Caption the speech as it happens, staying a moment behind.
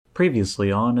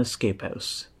Previously on Escape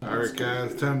House. Alright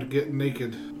guys, time to get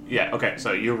naked. Yeah, okay,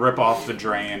 so you rip off the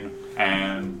drain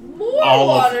and... More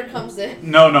water comes in.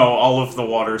 No, all of the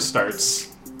water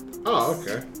starts... Oh,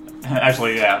 okay.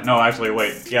 Wait.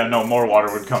 Yeah, no, more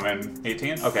water would come in.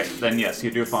 18? Okay, then yes, you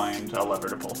do find a lever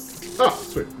to pull. Oh,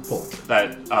 sweet. Pull.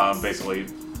 That basically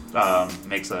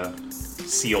makes a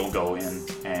seal go in,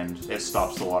 and it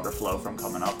stops the water flow from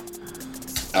coming up.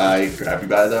 I grab you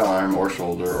by the arm or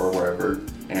shoulder or wherever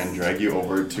and drag you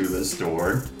over to this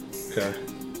door. Okay.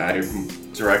 I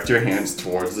direct your hands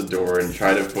towards the door and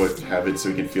try to have it so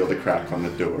you can feel the crack on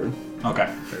the door.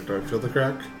 Okay. Do I feel the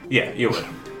crack? Yeah, you would.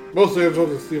 Mostly I just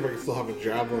want to see if I can still have a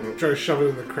javelin and try to shove it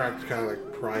in the crack to kind of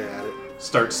like pry at it.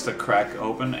 Starts to crack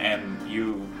open, and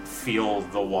you feel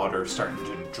the water starting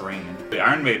to drain. The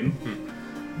Iron Maiden,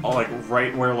 like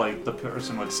right where like the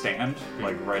person would stand,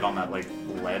 like right on that like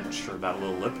ledge or that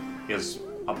little lip, is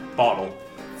a bottle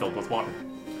filled with water.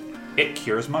 It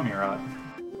cures mummy rot.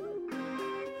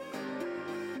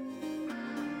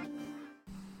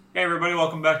 Hey everybody,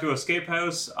 welcome back to Escape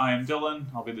House. I am Dylan.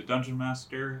 I'll be the Dungeon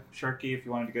Master. Sharky, if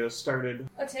you wanted to get us started.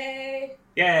 Okay.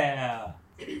 Yeah!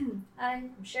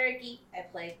 I'm Sharky. I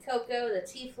play Coco, the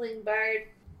Tiefling Bard.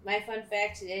 My fun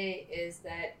fact today is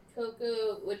that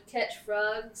Coco would catch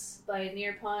frogs by a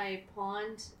nearby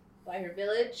pond by her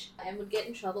village and would get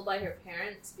in trouble by her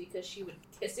parents because she would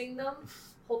kissing them,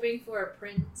 hoping for a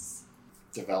prince.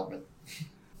 Development.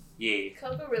 Yeah.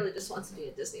 Coco really just wants to be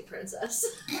a Disney princess.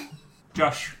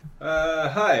 Josh.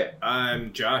 Hi,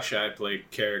 I'm Josh. I play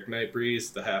Carrick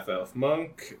Nightbreeze, the half-elf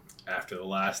monk. After the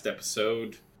last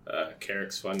episode,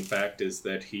 Carrick's fun fact is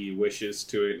that he wishes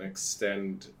to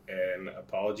extend an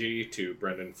apology to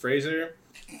Brendan Fraser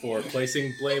for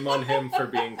placing blame on him for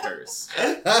being cursed.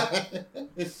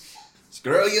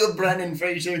 Screw you, Brendan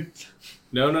Fraser.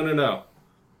 No.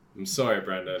 I'm sorry,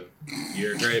 Brendan.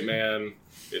 You're a great man.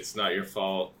 It's not your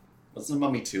fault. Wasn't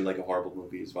Mummy 2 like a horrible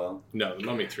movie as well? No, the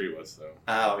Mummy 3 was, though.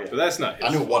 Oh, yeah. But that's not his I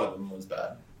knew fault. one of them was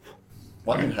bad.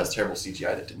 One of them has terrible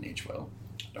CGI that didn't age well.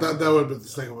 That would have been the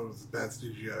second one with the bad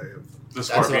CGI of. The That's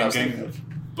what I Scorpion was thinking King.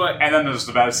 of. And then there's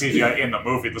the bad CGI in the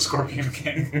movie, The Scorpion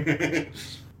King.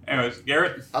 Anyways,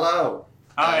 Garrett. Hello.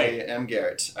 Hi. I am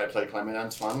Garrett. I play Clement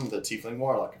Antoine, the Tiefling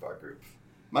Warlock of our group.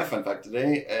 My fun fact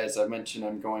today, as I mentioned,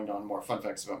 I'm going on more fun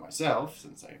facts about myself,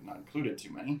 since I have not included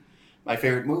too many. My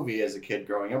favorite movie as a kid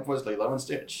growing up was Lilo and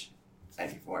Stitch.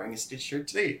 I'm wearing a Stitch shirt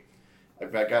today.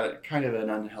 I've got a kind of an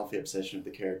unhealthy obsession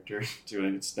with the character to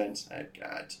an extent. I've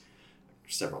got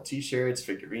several t-shirts,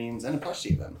 figurines, and a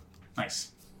plushie of them.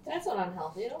 Nice. That's not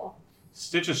unhealthy at all.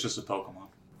 Stitch is just a Pokemon.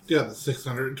 Yeah, the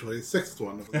 626th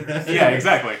one over there. Yeah,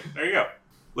 exactly. There you go.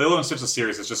 Lilo and Stitch, the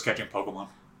series, is just catching Pokemon.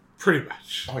 Pretty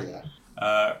much. Oh, yeah.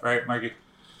 Right, Marky?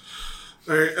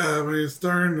 Alright, my name is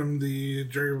Tharn. I'm the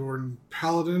Dragonborn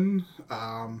Paladin.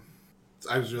 I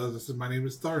just realized my name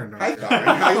is Tharn. Hi, Tharn.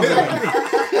 How you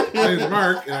doing? My name is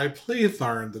Mark, and I play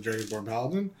Tharn, the Dragonborn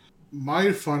Paladin.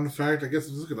 My fun fact, I guess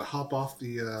I'm just going to hop off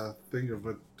the thing of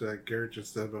what Garrett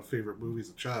just said about favorite movies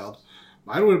as a child.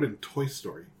 Mine would have been Toy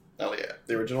Story. Oh, yeah.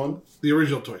 The original one? The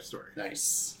original Toy Story.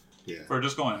 Nice. Yeah. If we're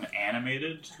just going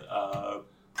animated,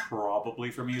 probably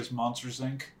for me is Monsters,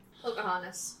 Inc.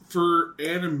 Pocahontas. For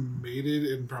animated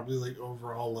and probably like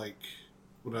overall, like,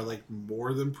 would I like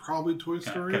more than probably Toy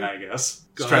Story? Can I guess?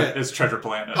 Go ahead. It's Treasure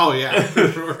Planet. Oh yeah, for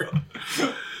sure.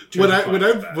 When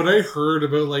I heard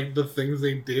about like the things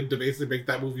they did to basically make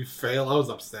that movie fail, I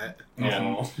was upset.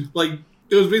 Yeah. Oh. Like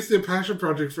it was basically a passion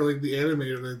project for like the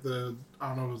animator, like I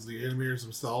don't know if it was the animators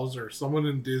themselves or someone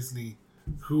in Disney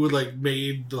who like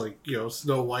made like, you know,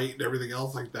 Snow White and everything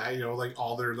else like that, you know, like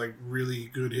all their like really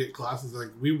good hit classes. Like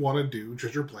we want to do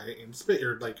Treasure Planet in space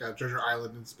or like Treasure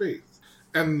Island in space.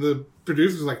 And the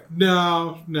producers like,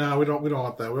 no, we don't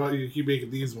want that. We want you to keep making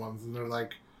these ones. And they're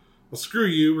like, well, screw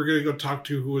you. We're gonna go talk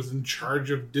to who was in charge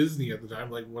of Disney at the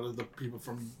time, like one of the people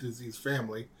from Disney's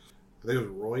family. I think it was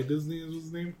Roy Disney was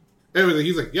his name. Anyway,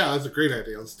 he's like, yeah, that's a great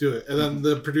idea. Let's do it. And then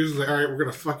the producer's like, all right, we're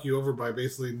gonna fuck you over by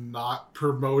basically not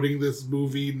promoting this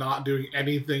movie, not doing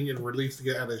anything, and releasing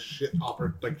it at a shit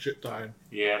time.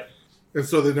 Yeah. And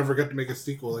so they never got to make a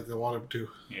sequel like they wanted to.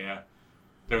 Yeah.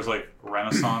 There's like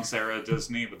Renaissance era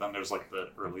Disney, but then there's like the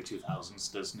early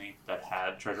 2000s Disney that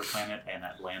had Treasure Planet and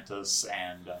Atlantis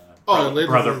and Atlantis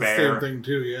Brother is the Bear. same thing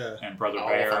too, yeah. And Brother Oh,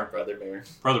 Bear. Brother Bear.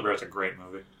 Brother Bear's a great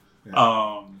movie.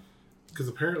 Yeah. Because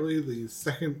apparently the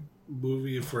second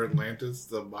movie for Atlantis,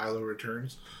 The Milo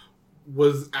Returns,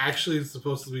 was actually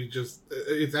supposed to be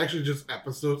it's actually just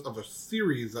episodes of a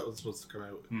series that was supposed to come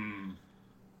out.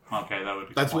 Okay, that would.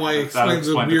 That's explain why it that explains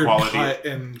the explain weird quality. cut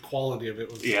and quality of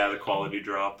it. Was, Yeah, the quality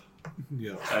drop.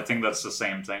 Yeah. I think that's the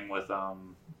same thing with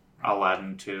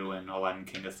Aladdin 2 and Aladdin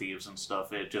King of Thieves and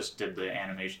stuff. It just did the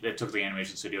animation. It took the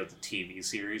animation studio to the TV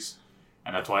series,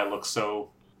 and that's why it looks so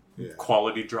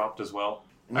quality dropped as well.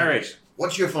 All right.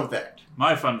 What's your fun fact?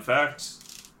 My fun fact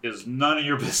is none of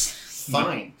your business.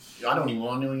 Fine. I don't even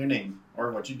want to know your name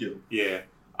or what you do. Yeah.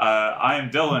 I am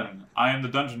Dylan. I am the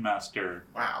Dungeon Master.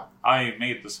 Wow. I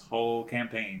made this whole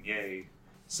campaign. Yay.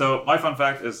 So my fun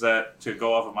fact is that, to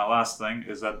go off of my last thing,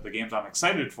 is that the games I'm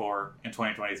excited for in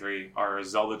 2023 are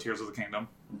Zelda Tears of the Kingdom,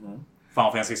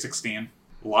 Final Fantasy 16,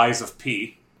 Lies of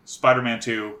P, Spider-Man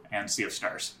 2, and Sea of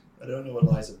Stars. I don't know what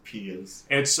Lies of P is.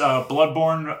 It's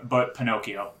Bloodborne, but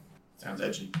Pinocchio. Sounds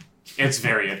edgy. It's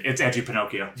edgy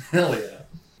Pinocchio. Hell yeah.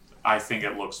 I think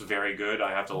it looks very good.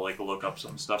 I have to look up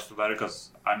some stuff about it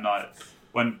because I'm not.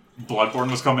 When Bloodborne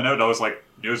was coming out, I was like,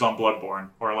 news on Bloodborne,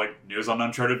 or news on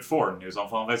Uncharted 4, news on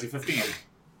Final Fantasy 15,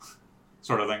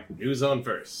 sort of thing. News on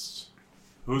first.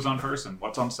 Who's on first and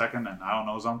what's on second, and I don't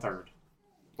know who's on third.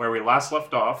 Where we last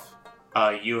left off,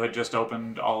 you had just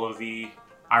opened all of the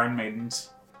Iron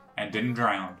Maidens and didn't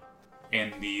drown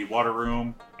in the water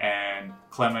room, and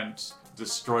Clement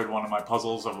destroyed one of my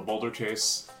puzzles of a boulder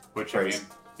chase, which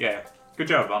yeah, good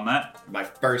job on that. My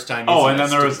first time. And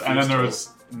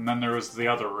then there was the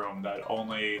other room that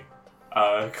only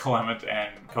Clement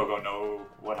and Kogo know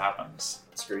what happens.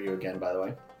 Screw you again, by the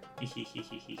way.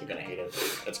 You're gonna hate it.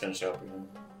 It's gonna show up again.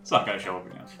 It's not gonna show up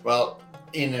again. Well,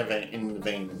 in the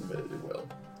vein, but it will.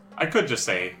 I could just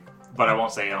say, but I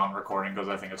won't say it on recording because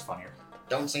I think it's funnier.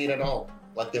 Don't say it at all.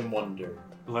 Let them wonder.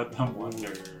 Let them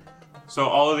wonder. So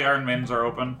all of the Iron Maidens are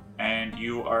open, and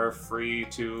you are free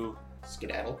to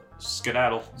skedaddle.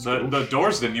 The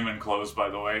doors didn't even close, by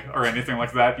the way, or anything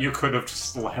like that. You could have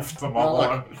just left them all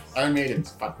alone. Iron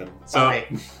Maidens, fuck them. So Bye.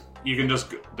 you can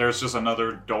there's just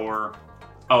another door.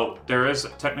 Oh, there is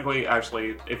technically,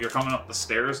 actually, if you're coming up the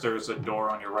stairs, there's a door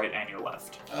on your right and your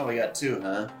left. Oh, we got two,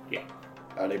 huh? Yeah.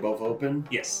 Are they both open?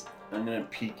 Yes. I'm gonna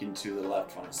peek into the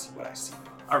left one and see what I see.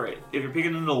 Alright, if you're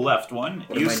peeking into the left one,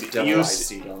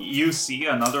 you see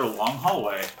another long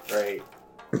hallway. Right.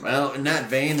 Well, in that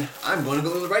vein, I'm going to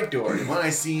go to the right door. The one I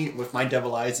see with my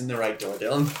devil eyes in the right door,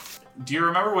 Dylan. Do you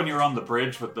remember when you were on the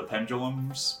bridge with the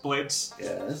pendulum's blades?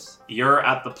 Yes. You're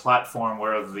at the platform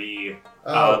where the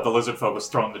lizard folk was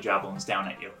throwing the javelins down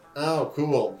at you. Oh,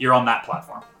 cool. You're on that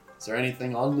platform. Is there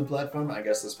anything on the platform? I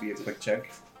guess this will be a quick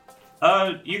check.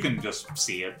 You can just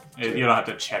see it. You don't have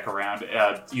to check around.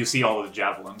 You see all of the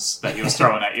javelins that he was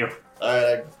throwing at you.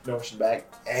 Alright, I motion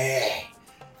back. Hey,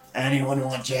 anyone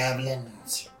want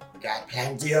javelins? We got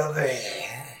plenty over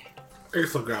here. I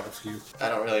guess I'll grab a few. I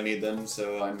don't really need them,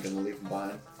 so I'm gonna leave them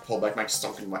behind. Pull back my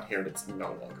soaking wet hair that's no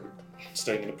longer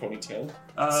staying in a ponytail.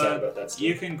 Sad about that stuff.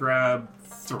 You can grab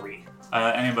 3.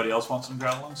 Anybody else want some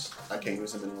javelins? I can't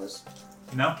use them anyways.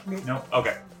 No? No?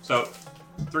 Okay. So,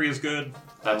 3 is good.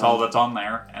 That's all that's on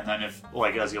there. And then if,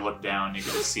 as you look down, you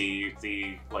can see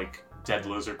the, dead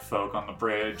lizard folk on the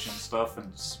bridge and stuff,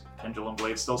 and pendulum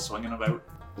blades still swinging about.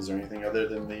 Is there anything other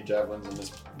than the javelins in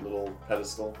this little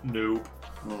pedestal? Nope.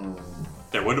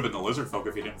 There would have been the lizard folk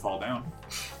if you didn't fall down.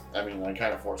 I mean, I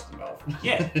kind of forced them off.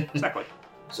 Yeah, exactly.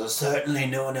 So certainly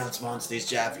no one else wants these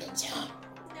javelins, huh?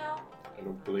 No. I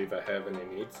don't believe I have any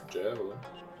need for javelin.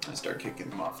 I start kicking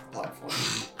them off the platform.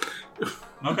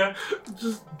 Okay.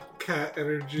 Just cat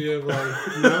energy of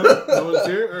no one's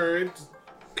here? Alright.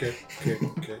 Kick.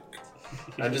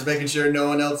 I'm just making sure no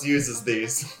one else uses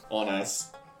these on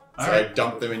us. So I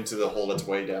dump them into the hole that's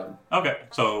way down. Okay,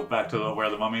 so back to where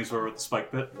the mummies were with the spike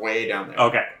pit? Way down there.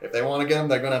 Okay. If they want to get them,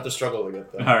 they're going to have to struggle to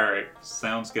get them. Alright,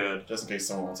 sounds good. Just in case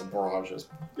someone wants to barrage us.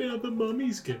 Yeah, the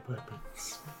mummies get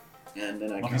weapons. And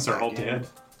then I Mummies are all dead.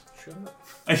 Shut up.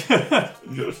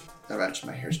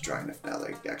 Actually, my hair's dry enough now that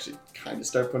I can actually kind of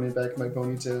start putting it back in my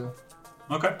ponytail.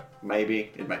 Okay.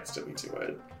 Maybe. It might still be too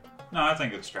wet. No, I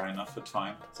think it's dry enough. It's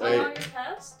fine. So How long has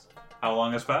passed? How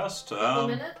long has passed? A couple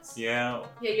minutes? Yeah.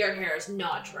 Yeah, your hair is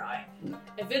not dry.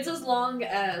 If it's as long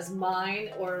as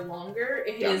mine or longer,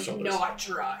 it Down is shoulders. not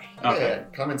dry. Okay. Yeah,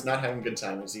 Clement's not having a good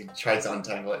time as he tries to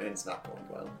untangle it and it's not going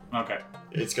well. Okay.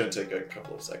 It's going to take a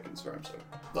couple of seconds for him to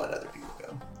let other people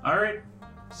go. Alright.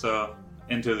 So,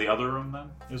 into the other room then,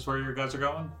 is where you guys are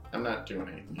going? I'm not doing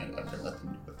anything yet. I'm going to let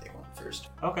them do what they want first.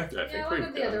 Okay. I think Yeah, we'll go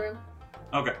to the other room.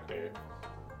 Okay. Yeah.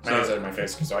 My hands out of my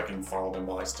face so I can follow them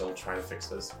while I still try to fix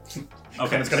this.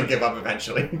 Okay. It's going to give up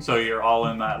eventually. So you're all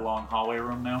in that long hallway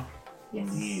room now?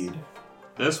 Yes. Indeed.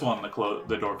 This one,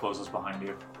 the door closes behind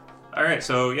you. Alright,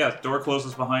 so yeah, door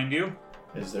closes behind you.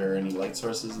 Is there any light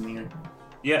sources in here?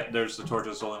 Yeah, there's the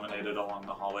torches illuminated along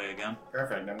the hallway again.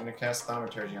 Perfect. I'm gonna cast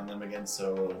Thaumaturgy on them again,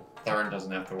 so Tharn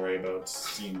doesn't have to worry about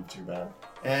seeing too bad.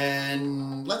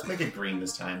 And let's make it green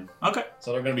this time. Okay,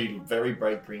 So they're gonna be very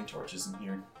bright green torches in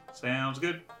here, sounds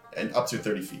good. and up to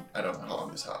 30 feet. I don't know how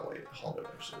long this hallway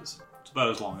actually is. It's about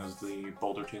as long as the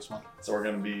boulder chase one. So we're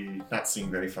gonna be not seeing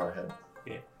very far ahead.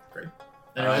 Yeah. Great.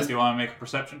 Do Anyways, you want to make a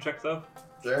perception check though?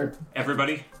 there.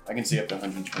 Everybody? I can see up to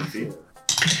 120 feet.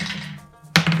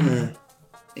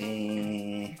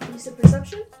 You said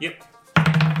perception? Yep.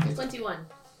 21.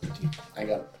 I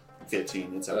got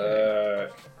 15. It's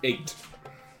okay. 8.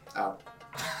 Ow.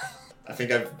 I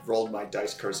think I've rolled my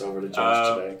dice curse over to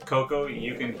Josh today. Coco,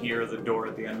 you can hear the door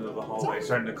at the end of the hallway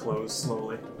starting to close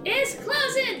slowly. It's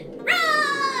closing!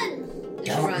 Run!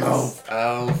 Just runs.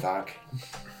 Oh, fuck.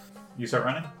 You start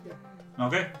running?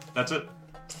 Okay, that's it.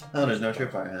 Oh, there's no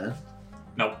tripwire, huh?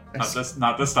 Nope,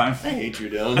 not this time. I hate you,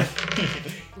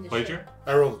 Dylan. Wait, your?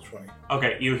 I rolled a 20.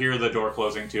 Okay, you hear the door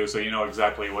closing too, so you know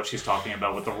exactly what she's talking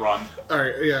about with the run.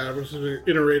 Alright, yeah, I'm just going to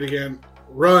iterate again.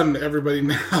 Run, everybody,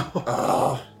 now.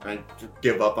 Oh, I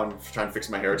give up on trying to fix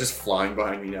my hair. Just flying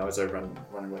behind me now as I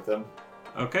run with them.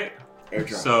 Okay, Air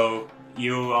drop. so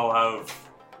you all have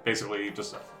basically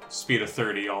just a speed of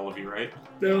 30, all of you, right?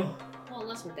 No. Well,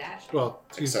 unless we're dashed. Well,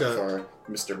 he's Except got for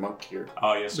Mr. Monk here.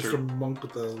 Oh, yes, Mr. true. Monk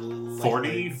with the light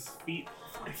 40 legs. feet?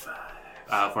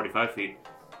 45 feet.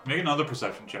 Make another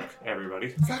perception check, everybody,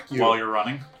 Fuck you. while you're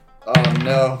running. Oh,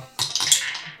 no.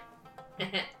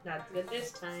 Not good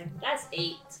this time. That's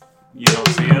 8. You don't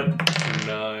see it.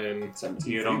 9.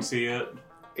 17 You don't see it.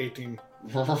 18.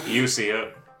 You see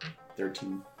it.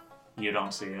 13. You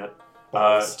don't see it.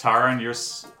 Balls. Taran,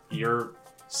 you're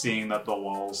seeing that the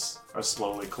walls are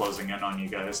slowly closing in on you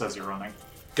guys as you're running.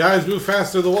 Guys, move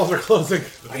faster, the walls are closing.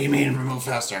 What do you mean move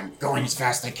faster? I'm going as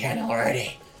fast as I can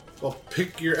already. Well,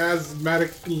 pick your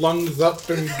asthmatic lungs up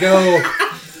and go.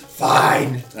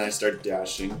 Fine. And I start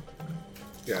dashing.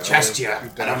 Yeah, Chest you. I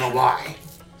don't know why.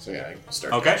 So yeah, I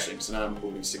start Okay. dashing. So now I'm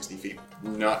moving 60 feet,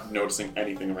 not noticing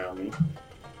anything around me.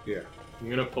 Yeah. I'm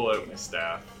gonna pull out my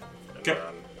staff and Okay.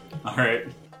 run. Alright.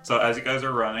 So as you guys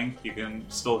are running, you can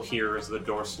still hear as the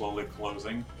door slowly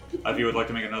closing. If you would like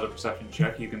to make another perception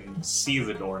check, you can see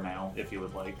the door now, if you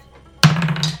would like.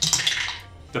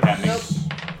 Depending. Nope.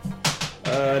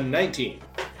 19.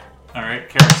 Alright,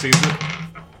 Karen sees it.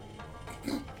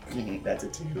 That's a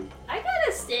 2. I got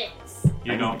a 6.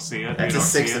 You don't see it. That's you a don't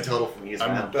 6 see in it. total for me as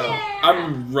I'm- well. Yeah.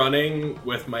 I'm running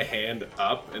with my hand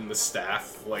up and the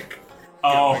staff, like,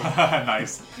 Oh,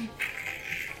 nice.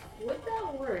 Would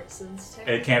that work since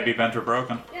It can't be bent or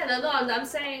broken. Yeah, no, I'm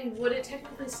saying, would it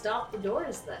technically stop the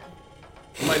doors then?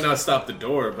 it might not stop the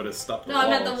door, but it stopped the No, I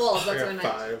meant the walls. walls. I That's what I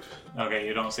got meant. 5. Okay,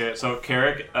 you don't see it. So,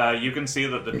 Carrick, you can see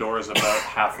that the door is about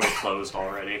halfway closed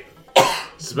already.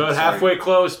 It's about Sorry. halfway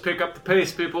closed. Pick up the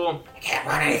pace, people. I can't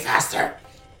run any faster.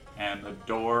 And the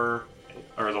door,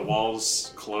 or the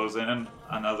walls, close in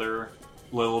another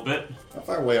little bit. How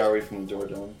far away are we from the door,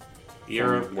 Dylan?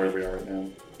 You're, From where we are right now.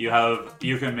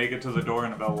 you can make it to the door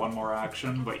in about one more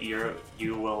action, but you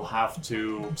will have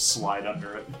to slide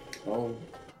under it. Oh,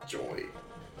 joy.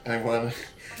 I want.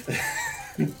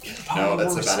 No,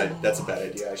 that's a bad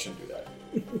idea. I shouldn't do that.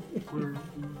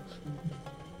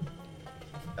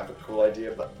 I have a cool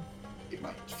idea, but it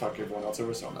might fuck everyone else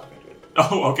over, so I'm not gonna do it.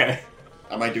 Oh, okay.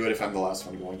 I might do it if I'm the last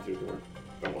one going through the door,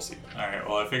 but we'll see. Alright,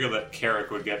 well, I figured that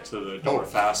Carrick would get to the door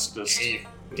fastest.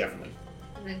 Definitely.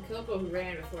 And then Coco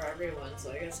ran before everyone,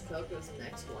 so I guess Coco's the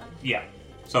next one. Yeah.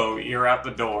 So, you're at the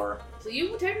door. So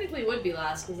you technically would be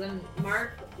last, because then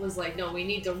Mark was like, no, we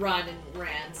need to run, and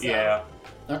ran, so... Yeah.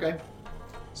 Okay.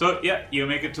 So, yeah, you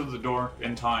make it to the door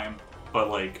in time, but,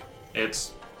 like,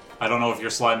 it's... I don't know if you're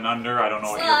sliding under, I don't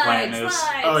know what your plan is.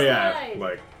 Slide, Oh, yeah. slide.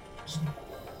 Like,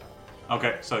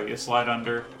 Okay, so you slide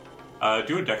under.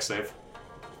 Do a dex save.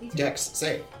 Dex,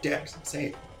 save. Dex,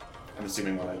 save. I'm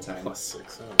assuming one at a time.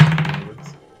 +6.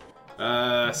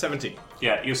 17.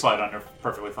 Yeah, you slide under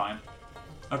perfectly fine.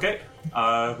 Okay,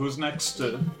 who's next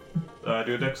to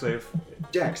do a dex save?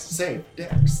 Dex, save.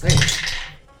 Dex, save.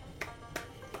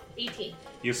 18.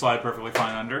 You slide perfectly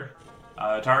fine under.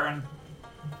 Taran,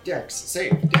 Dex,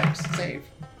 save. Dex, save.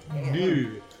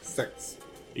 6.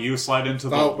 you slide into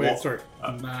the Oh, wall. wait, sorry.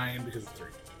 9 because of 3.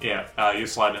 Yeah, you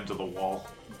slide into the wall.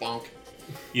 Bonk.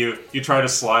 You try to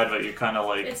slide, but you kind of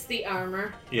like It's the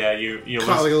armor. yeah you Caught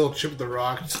like a lose, little chip with the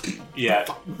rock. yeah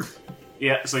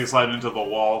yeah. So you slide into the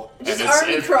wall, Just and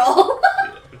army crawl.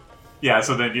 yeah.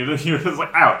 So then you're just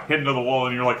like ow, hit into the wall,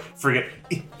 and you're like forget.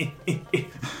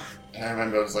 And I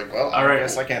remember I was like, well, All right. I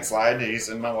guess I can't slide. He's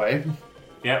in my way.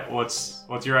 Yeah, what's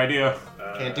your idea?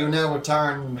 Can't do now. We're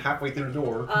tiring halfway through the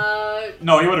door.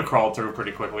 No, he would have crawled through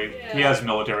pretty quickly. Yeah. He has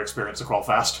military experience to crawl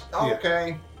fast.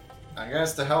 Okay. I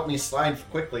guess to help me slide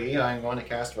quickly, I'm going to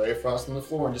cast Ray of Frost on the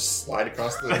floor and just slide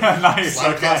across the Nice, slide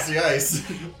okay. across the ice.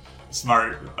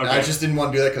 Smart. Okay. I just didn't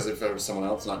want to do that because if it was someone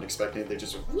else not expecting it, they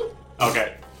just went,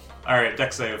 Okay. Alright,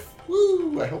 deck save.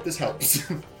 woo! I hope this helps.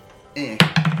 Eh.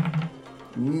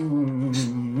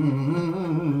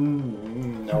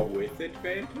 No, With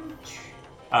advantage?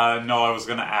 No, I was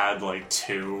gonna add like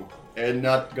 2. and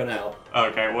not gonna help.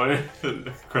 Okay, what?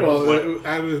 Critical Well, hit.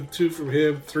 added 2 from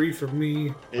him, 3 from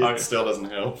me. It Okay. still doesn't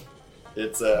help.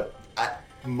 It's at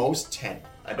most 10.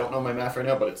 I don't know my math right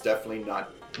now, but it's definitely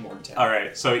not more than 10.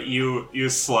 Alright, so you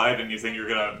slide and you think you're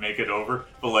gonna make it over,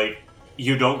 but like,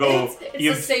 you don't go. It's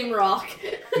you, the same rock.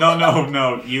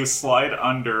 no. You slide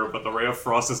under, but the ray of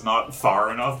frost is not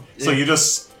far enough. So Yeah.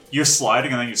 you're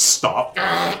sliding and then you stop,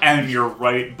 and you're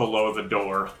right below the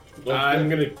door. I'm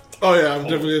gonna. Oh yeah, I'm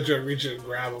definitely gonna try to reach it and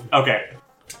grab him. Okay,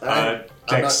 I'm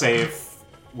deck not- save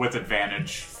with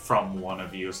advantage from one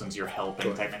of you since you're helping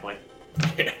Sure. technically.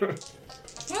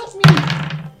 Help me.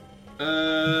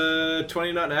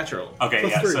 20 not natural. Okay,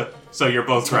 Plus yeah. 3. So you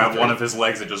both grab one of his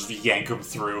legs and just yank him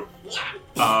through.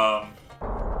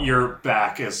 Your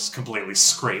back is completely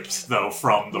scraped though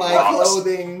from the My rocks.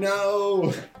 clothing,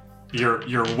 no!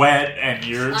 You're wet and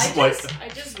you're I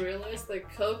just realized that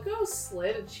Coco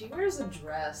slid and she wears a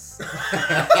dress.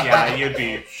 yeah, you'd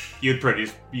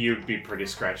be pretty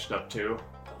scratched up too.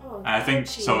 Oh, And I think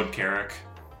ouchie. so would Carrick.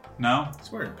 No?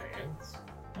 He's wearing pants.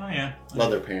 Oh yeah.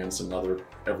 Leather pants and leather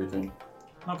everything.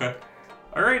 Okay.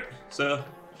 All right. So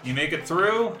you make it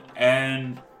through,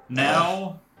 and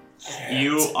now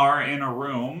you are in a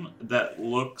room that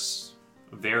looks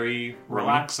very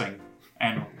relaxing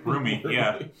and roomy.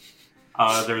 Yeah.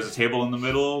 There's a table in the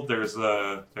middle. There's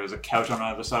a couch on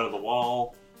either side of the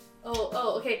wall.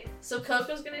 Oh, okay. So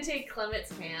Coco's gonna take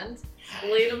Clement's hand,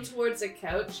 lead him towards a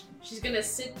couch. She's gonna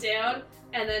sit down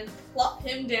and then plop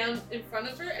him down in front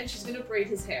of her, and she's gonna braid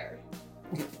his hair.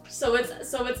 So it's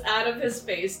out of his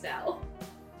face now.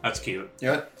 That's cute. You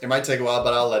know what? It might take a while,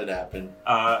 but I'll let it happen.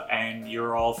 And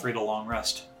you're all free to long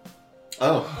rest.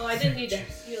 Oh, Oh, I didn't need to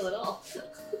heal at all.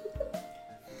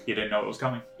 You didn't know it was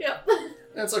coming. Yep.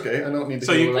 that's okay. I don't need to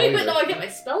So heal you- it Wait, either. but no, I get my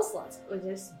spell slots. I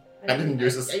didn't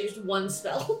use this. I used one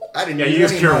spell. I didn't Yeah, you use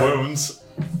use any cure more. wounds.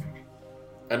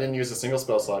 I didn't use a single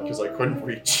spell slot because I couldn't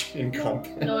reach in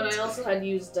combat. No, and I also had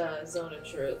used Zone of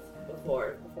Truth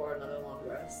before another long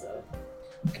rest. So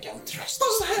I don't trust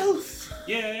those health.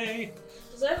 Yay!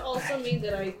 does that also mean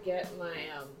that I get my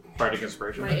Bardic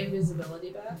inspiration. my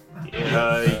invisibility back?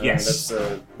 Yes. That's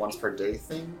a once per day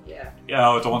thing, Yeah. Yeah,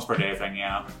 oh, it's a once per day thing.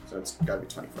 Yeah. so it's gotta be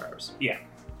 24 hours. Okay.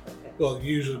 Well,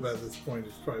 usually by this point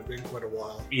it's probably been quite a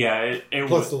while. Yeah. It Plus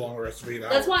was. the long rest of 8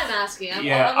 hours. That's why I'm asking.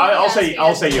 Yeah, I'm I'll say- asking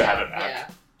I'll if- say you have it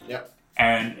back. Yeah.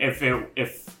 And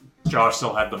if Josh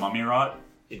still had the mummy rot,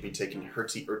 It'd be taking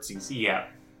hertsy. yeah,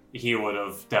 he would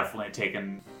have definitely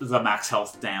taken the max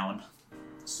health down.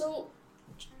 So,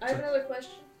 I have another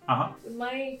question. Uh-huh. Would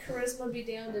my charisma be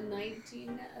down to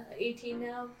 18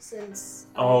 now since?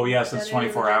 Oh I yeah, since got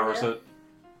 24 into hours. that?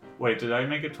 Wait, did I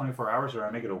make it 24 hours or did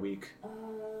I make it a week?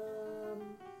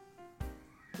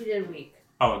 You did a week.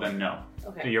 Oh, then no.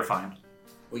 Okay. You're fine.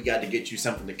 We got to get you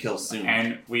something to kill soon.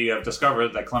 And we have discovered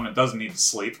that Clement does need to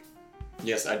sleep.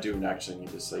 Yes, I do actually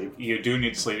need to sleep. You do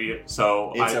need to sleep,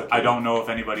 so It's I okay. don't know if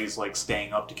anybody's like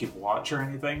staying up to keep watch or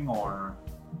anything, or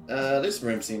This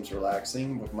room seems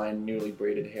relaxing with my newly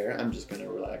braided hair. I'm just gonna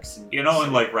relax. And you know,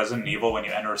 in like Resident Evil when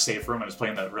you enter a safe room and it's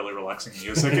playing that really relaxing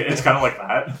music, it's kind of like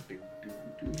that.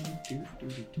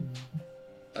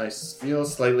 I feel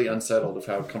slightly unsettled of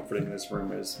how comforting this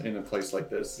room is in a place like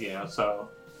this. Yeah, so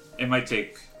it might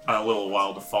take a little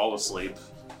while to fall asleep.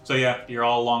 So yeah, you're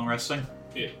all long resting.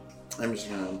 I'm just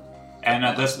gonna. And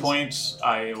at this point,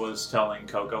 I was telling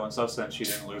Coco and stuff since she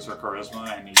didn't lose her charisma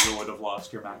and you would have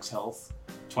lost your max health.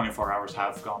 24 hours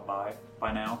have gone by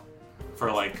now.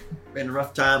 For like Been a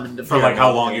rough time in the for like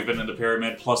how pyramid. long you've been in the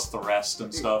pyramid plus the rest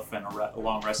and stuff, and a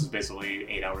long rest is basically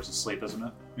 8 hours of sleep, isn't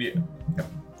it? Yeah.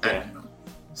 Yeah.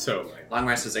 So, like, Long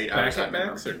rest is 8 hours. back I at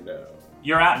remember. max or no?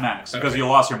 You're at max because Okay. you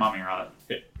lost your mummy rod.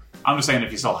 Yeah. I'm just saying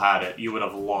if you still had it, you would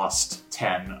have lost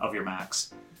 10 of your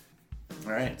max.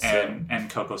 All right. So And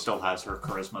Coco still has her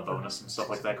charisma bonus and stuff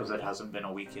like that because it hasn't been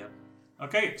a week yet.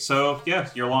 Okay, so yeah,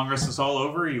 your long rest is all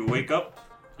over. You wake up,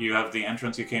 you have the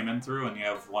entrance you came in through, and you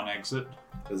have one exit.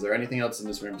 is there anything else in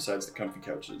this room besides the comfy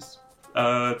couches?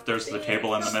 There's the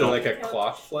table in the Still middle. like a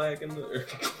clock flag in the or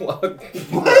clock.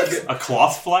 What? A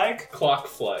cloth flag? Clock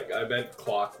flag. I meant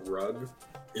clock rug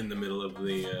in the middle of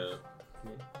the.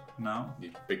 No.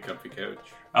 Need a big comfy couch.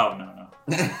 Oh,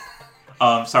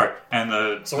 no. Sorry.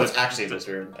 And So what's actually in this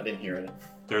room? I didn't hear it.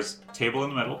 there's table in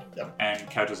the middle Yep. and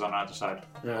couches on either side.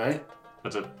 Alright.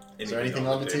 That's it. Is there anything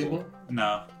on the table?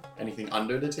 No. Anything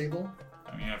under the table?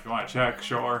 I mean, if you want to check,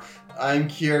 sure. I'm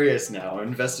curious now.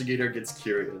 Investigator gets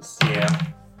curious. Yeah.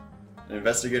 An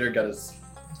investigator got a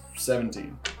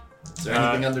 17. Is there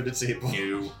anything under the table?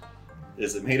 You.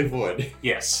 Is it made of wood?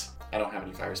 Yes. I don't have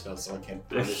any fire spells, so I can't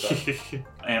put it up.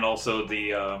 And also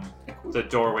the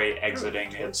doorway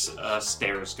exiting, it's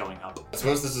stairs going up. I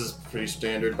suppose this is pretty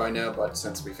standard by now, but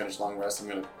since we finished long rest, I'm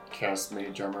gonna cast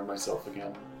Mage Armor myself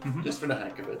again. Mhm. Just for the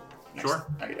heck of it. Next Sure.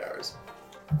 8 hours.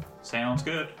 Sounds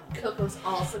good. Coco's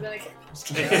also gonna get.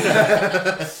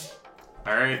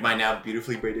 Alright. My now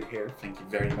beautifully braided hair. Thank you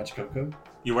very much, Coco.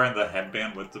 You wearing the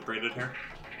headband with the braided hair?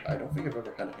 I don't think I've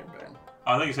ever had a headband.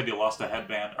 Oh, I think you said you lost a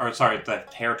headband. Or, sorry, the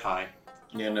hair tie.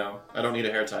 Yeah, no. I don't need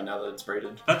a hair tie now that it's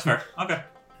braided. That's fair. Okay.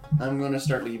 I'm gonna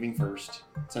start leaving first,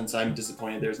 since I'm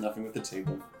disappointed there's nothing with the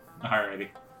table. Alrighty.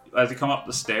 As you come up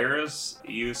the stairs,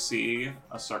 you see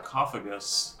a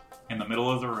sarcophagus in the middle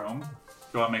of the room.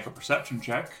 Go ahead and make a perception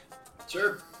check.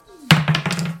 Sure.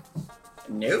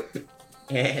 Nope.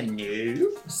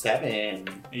 Nope. 7.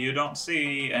 You don't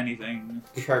see anything.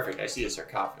 Perfect. I see a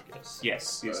sarcophagus.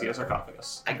 Yes, you see a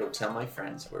sarcophagus. I go tell my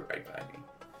friends who are right by me.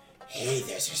 Hey,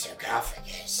 there's a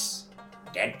sarcophagus.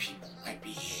 Dead people might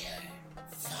be here.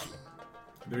 Fun.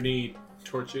 Are there any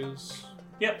torches?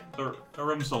 Yep, the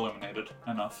room's illuminated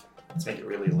enough. Let's make it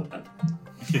really lit.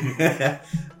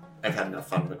 I've had enough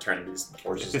fun with turning these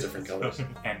torches different colors.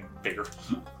 And bigger.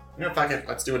 You know, fuck it.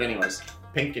 Let's do it anyways.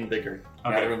 Pink and bigger.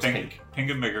 Now Okay, everyone's pink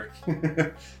and bigger.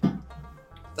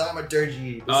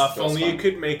 Thaumaturgy. If only you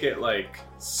could make it like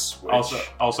switch.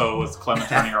 Also, with Clement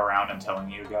turning around and telling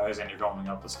you guys, and you're going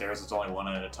up the stairs, it's only one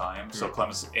at a time. So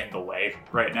Clement's in the way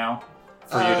right now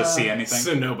for you to see anything.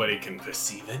 So nobody can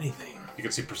perceive anything. You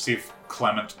can perceive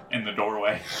Clement in the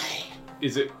doorway.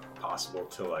 Is it possible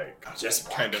to like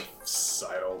Just kind of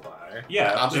sidle by?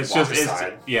 Yeah, I'll just walk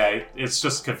aside. it's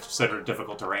just considered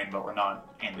difficult terrain, but we're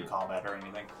not in combat or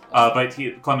anything. But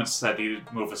Clement said you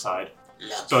move aside.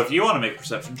 Look, So if you want to make a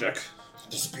perception check,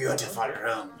 this beautiful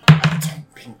room.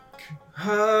 Pink.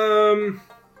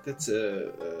 That's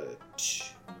a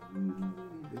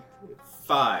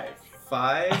 5.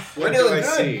 5. What We're do doing I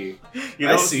good. see? you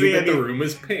I don't see that any- the room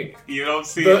is pink. You don't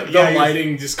see The yeah,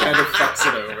 lighting just kind of fucks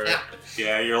it over.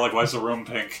 Yeah, you're like, why's the room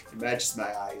pink? It matches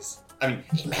my eyes.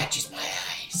 It matches my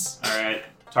eyes. All right,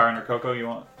 Taran or Coco, you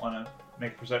want to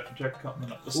make a perception check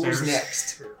coming up the stairs? Who's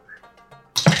next?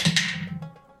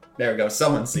 There we go.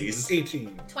 Someone sees.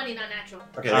 18. 20 not natural.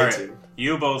 Okay, All they right. two.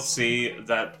 You both see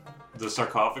that the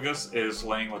sarcophagus is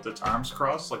laying with its arms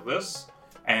crossed like this,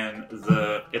 and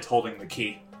it's holding the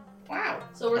key. Wow.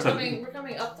 So we're So-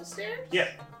 coming up the stairs? Yeah.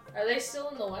 Are they still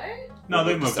in the way? No,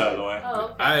 they Moved moved out of the way. Oh,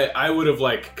 okay. I would have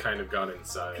like kind of gone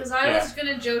inside. Because I Yeah. was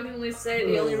gonna jokingly say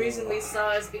the only reason we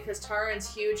saw is because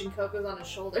Taran's huge and Coco's on his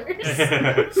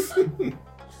shoulders.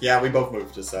 Yeah, we both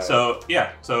moved aside. So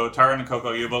Taran and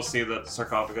Coco, you both see that the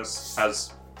sarcophagus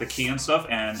has the key and stuff,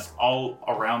 and all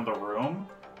around the room,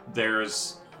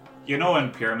 there's,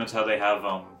 in pyramids how they have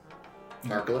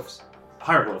Hieroglyphs?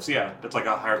 hieroglyphs. Yeah, it's like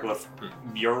a hieroglyph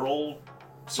mural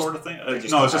sort of thing. They're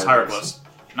just No, it's just hieroglyphs. hieroglyphs.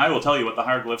 And I will tell you what the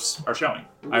hieroglyphs are showing.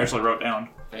 I actually wrote down.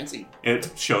 Fancy.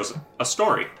 It shows a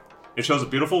story. It shows a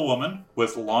beautiful woman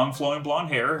with long flowing blonde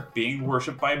hair being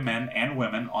worshipped by men and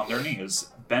women on their knees,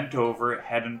 bent over,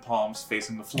 head and palms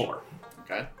facing the floor.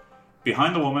 Okay.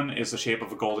 Behind the woman is the shape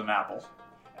of a golden apple.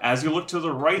 As you look to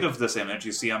the right of this image,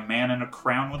 you see a man in a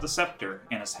crown with a scepter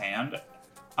in his hand,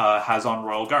 has on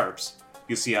royal garbs.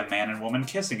 You see a man and woman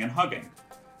kissing and hugging.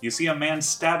 You see a man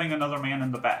stabbing another man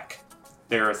in the back.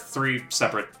 There are 3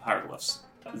 separate hieroglyphs.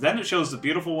 Then it shows the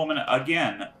beautiful woman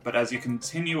again, but as you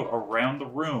continue around the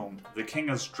room, the king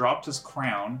has dropped his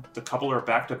crown, the couple are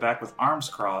back to back with arms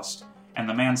crossed, and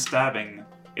the man stabbing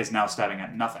is now stabbing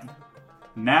at nothing.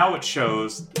 Now it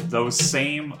shows those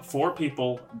same 4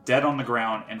 people dead on the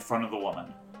ground in front of the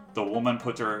woman. The woman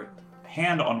puts her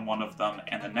hand on one of them,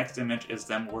 and the next image is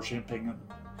them worshipping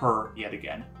her yet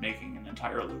again, making an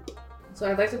entire loop. So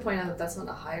I'd like to point out that that's not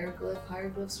a hieroglyph.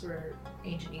 Hieroglyphs were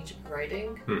ancient Egypt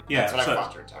writing. Yeah, That's what so- I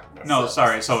thought you were talking about. no,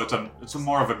 sorry. So it's a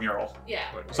more of a mural. Yeah.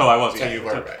 So I was. So Yeah, you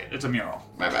were right. It's a mural.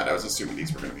 My bad. I was assuming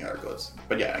these were going to be hieroglyphs.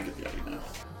 But yeah, I get the idea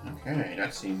now. Okay,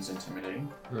 that seems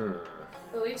intimidating.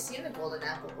 But we've seen the golden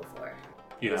apple before.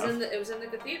 You It was have? in the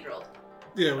cathedral.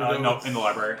 Yeah, we know. No, in the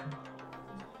library.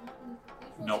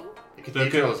 Cathedral Nope. too? The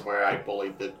cathedral is where I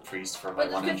bullied the priest for my But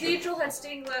the one entry. cathedral had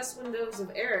stained glass windows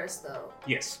of Eris, though.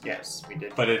 Yes. Yes, we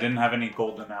did. But it didn't have any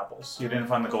golden apples. You didn't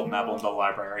find the golden apple in the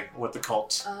library with the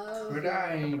cult. Could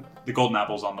I, The golden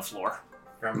apple's on the floor.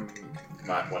 from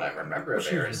what I remember of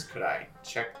Eris, could I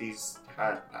check these,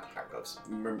 not hieroglyphs,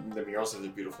 the murals of the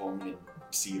beautiful woman and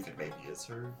see if it maybe is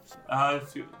her?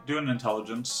 If you do an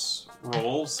intelligence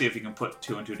roll, see if you can put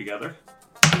 2 and 2 together.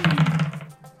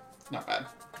 Not bad.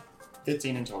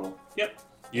 15 in total. You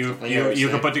Definitely Eris,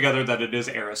 can eh? put together that it is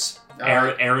Eris.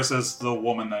 Alright. Eris is the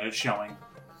woman that it's showing.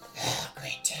 Oh,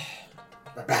 great.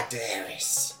 We're back to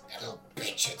Eris. That little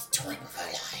bitch that's toying with our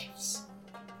lives.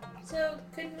 So,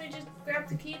 couldn't we just grab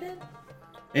the key then?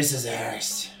 This is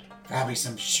Eris. Probably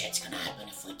some shit's gonna happen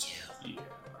if we do. Yeah.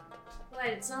 What?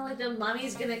 It's not like the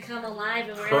mummy's gonna come alive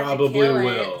and we're Probably gonna kill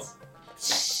will. it.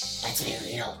 Let's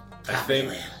be real. I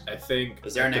Probably think will.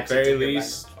 Is there an at the exit very to your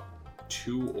least,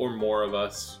 2 or more of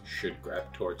us should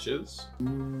grab torches.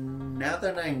 Now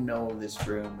that I know this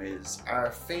room is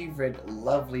our favorite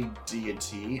lovely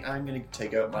deity, I'm gonna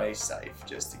take out my scythe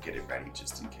just to get it ready,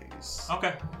 just in case.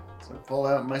 Okay. So pull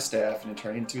out my staff and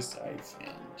turn it into a scythe,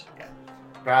 and yeah,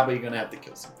 probably gonna have to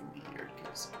kill something here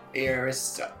because Eris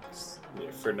sucks. Yeah,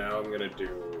 for now, I'm gonna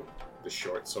do the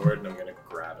short sword, and I'm gonna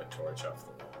grab a torch off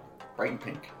the wall. Bright and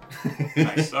pink.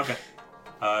 Nice. Okay.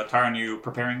 Tyron, you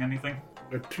preparing anything?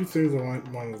 There are 2 things I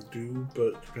want to do,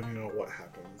 but depending on what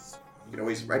happens. You can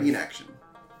always ready in action.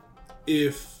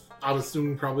 If I'm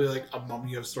assuming probably like a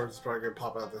mummy of sorts is probably gonna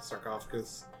pop out of the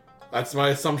sarcophagus. That's my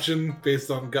assumption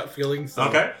based on gut feeling. So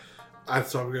Okay.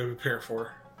 that's what I'm gonna prepare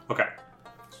for. Okay.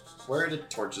 Where are the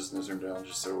torches in this room, Dylan,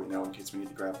 just so we know in case we need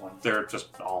to grab one? They're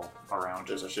just all around.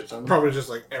 There's a shit ton. Probably just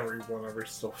like every one of her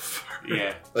so far.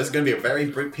 Yeah. This is gonna be a very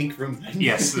bright pink room then.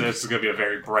 Yes, this is going to be a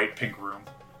very bright pink room.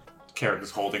 Carrick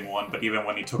is holding one, but even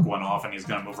when he took one off and he's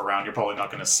going to move around, you're probably not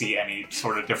going to see any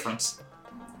sort of difference.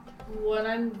 What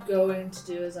I'm going to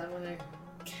do is I'm going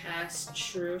to cast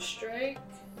True Strike,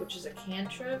 which is a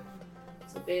cantrip.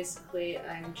 So basically,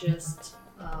 I'm just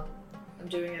I'm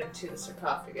doing it to the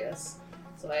sarcophagus.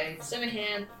 So I extend my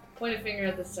hand, point a finger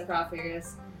at the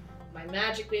sarcophagus. My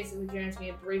magic basically grants me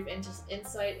a brief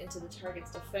insight into the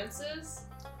target's defenses,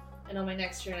 and on my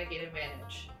next turn, I gain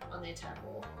advantage on the attack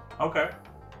roll. Okay.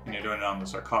 And you're doing it on the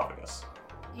sarcophagus.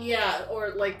 Yeah,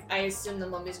 or like I assume the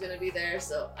mummy's gonna be there,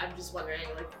 so I'm just wondering,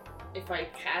 like, if I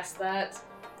cast that,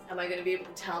 am I gonna be able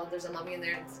to tell that there's a mummy in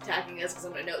there and it's attacking us because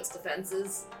I'm gonna know its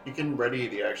defenses? You can ready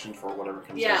the action for whatever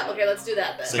comes Yeah, out. okay, let's do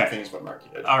that then. Same Okay. thing as what Marky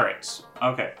did. Alright.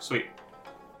 Okay, sweet.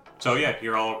 So yeah,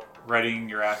 you're all readying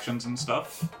your actions and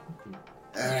stuff.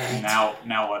 Alright.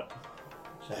 Now what?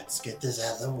 Let's get this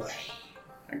out of the way.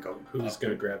 And go. Who's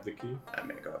gonna grab the key? I'm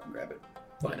gonna go up and grab it.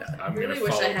 Why not? I'm I really gonna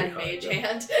wish follow I had behind mage them.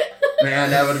 hand. Man,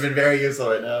 that would have been very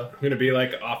useful right now. I'm gonna be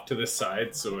like off to the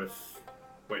side, so if...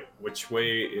 Wait, which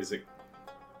way is it?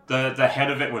 The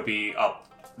head of it would be up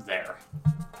there.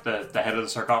 The head of the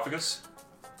sarcophagus?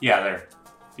 Yeah, there.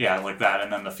 Yeah, like that,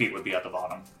 and then the feet would be at the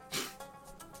bottom.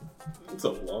 It's a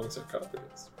long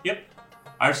sarcophagus. Yep.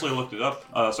 I actually looked it up.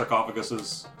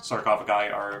 Sarcophagi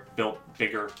are built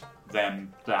bigger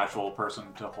than the actual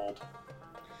person to hold.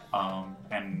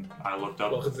 And I looked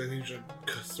up. Well, because then you should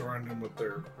surround them with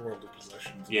their worldly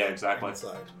possessions. Yeah, exactly.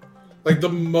 Inside. Like the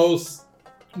most,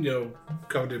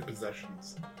 coveted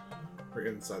possessions are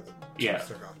inside the Yeah.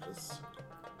 sarcophagus.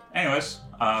 Anyways,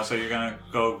 so you're gonna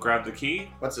go grab the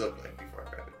key. What's it look like before I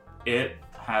grab it? It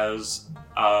has,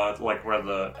 like where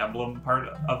the emblem part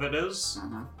of it is,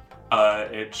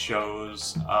 Mm-hmm. it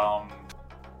shows,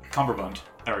 cummerbund.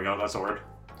 There we go, that's the word.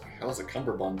 The hell is a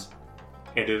cummerbund?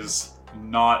 It is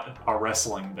not a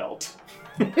wrestling belt.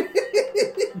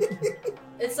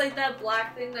 It's like that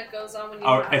black thing that goes on when you.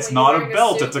 It's when not you're a wearing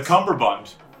belt, suit. it's a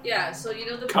cummerbund. Yeah, so you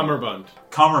know the Cummerbund.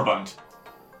 Cummerbund.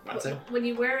 What's it? when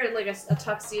you wear like a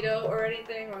tuxedo or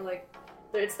anything, or like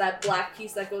it's that black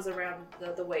piece that goes around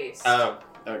the waist. Oh,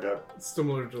 okay. It's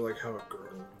similar to like how a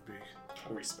girdle would be. How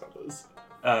do we spell this?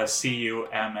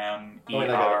 Cummerbund.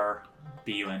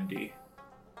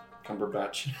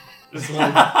 Cumberbatch.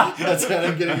 That's what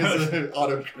I'm getting as an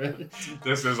autocorrect.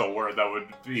 This is a word that would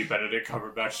be Benedict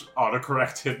Cumberbatch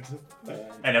autocorrected,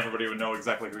 and everybody would know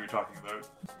exactly who you're talking about.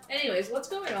 Anyways, what's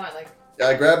going on? Like,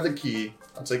 I grab the key.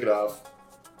 I'll take it off.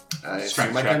 I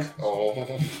Strength assume I check. can. Oh,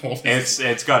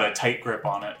 It's got a tight grip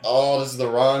on it. Oh, this is the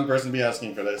wrong person to be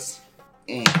asking for this.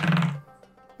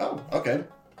 Oh, okay.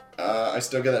 I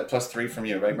still get that +3 from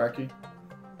you, right, Marky?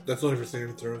 That's only for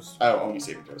saving throws. Oh, only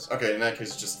saving throws. Okay, in that case,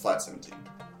 it's just a flat 17.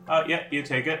 Yeah, you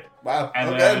take it, Wow. And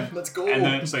okay, then- let's go. and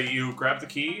then so you grab the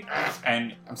key,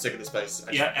 and I'm sick of this place.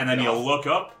 I yeah, should and then get you'll off. look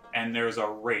up, and there's a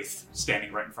wraith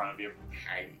standing right in front of you.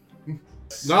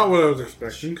 Not what I was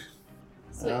expecting.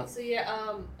 So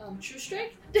True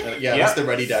Strike? Yeah, that's the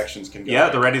readied actions can go. Yeah,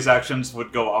 the ready's actions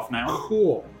would go off now.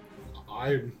 Cool.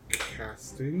 I'm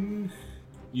casting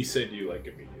You said you like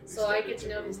immediately. So I get started to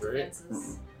know his move, right?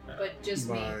 defenses. But just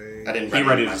me. I didn't He ready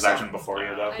readied his myself. action before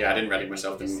you, though. Yeah, I didn't ready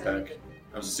myself to Just move said back.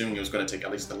 I was assuming it was going to take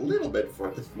at least a little bit for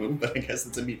the move, but I guess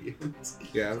it's immediate.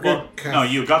 Yeah, I'm Well, gonna cast. no,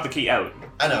 you got the key out,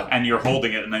 I know. and you're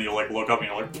holding it, and then you like look up, and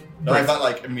you're like, No, I thought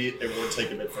like it would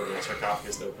take a bit for the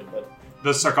sarcophagus to open, but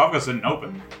the sarcophagus didn't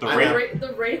open. The I wraith. know.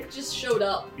 The Wraith just showed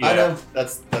up. I Yeah. know I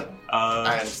Uh,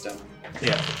 understand.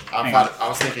 yeah. I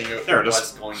was thinking There it is.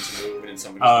 was going to move and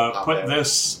somebody was gonna Put pop out.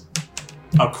 this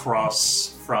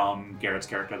across from Garrett's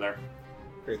character there.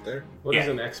 Right there. What Yeah. does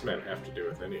an X-Men have to do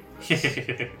with any of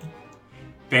this?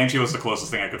 Banshee was the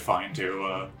closest thing I could find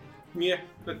to Yeah,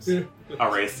 that's Yeah. a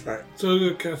wraith. Alright, so I'm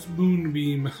gonna cast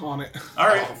Moonbeam on it. All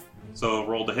right. So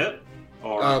roll to hit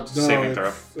or No, saving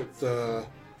throw. it's a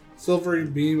silvery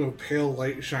beam of pale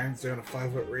light shines down a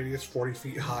 5-foot radius, 40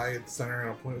 feet high at the center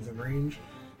and a point within range.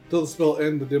 Till the spell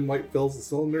ends, the dim light fills the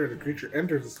cylinder and the creature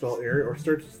enters the spell area or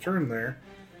starts its turn there.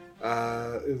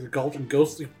 Is engulfed in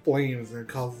ghostly flames and it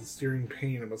causes searing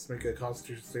pain. It must make a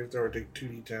Constitution save throw or take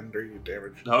 2d10 radiant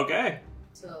damage. Okay.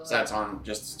 So So that's on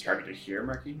just targeted here,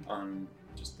 Marky, on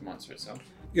just the monster itself.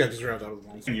 Yeah, just round out of the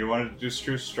And monster. you wanted to do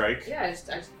True Strike? yeah, It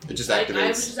just I activates.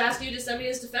 was just asking you to send me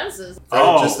his defenses.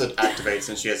 Oh. Just that activates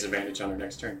and she has advantage on her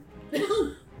next turn.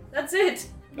 That's it.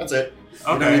 That's it. You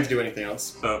don't Okay. need to do anything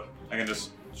else. So I can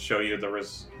just show you the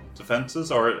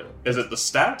defenses, or is it the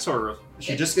stats, or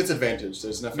She just gets advantage.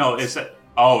 There's nothing. no? else. Is it?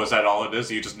 Oh, is that all it is?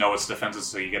 You just know it's defenses,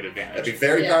 so you get It'd be advantage.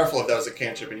 very Yeah. powerful if that was a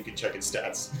cantrip and you could check its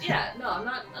stats. Yeah, no, I'm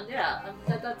not. Yeah,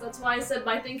 that's why I said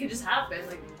my thing could just happen.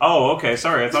 Like, Oh, okay.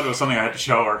 Sorry, I thought it was something I had to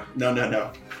show her. No.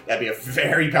 That'd be a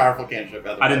very powerful cantrip.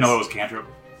 I didn't know it was cantrip.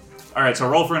 All right, so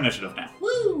roll for initiative now.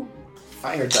 woo!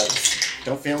 Fire dice.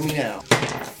 Don't fail me now.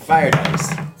 Fire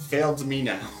dice. Failed me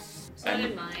now. So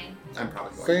did mine. I'm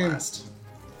probably going Same. last.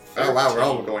 Oh wow, we're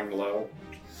all going low.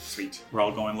 Sweet. We're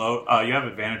all going low. You have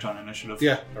advantage on initiative.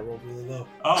 Yeah, I rolled really low.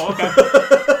 Oh, okay.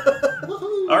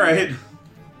 All right.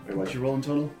 Wait, what'd you roll in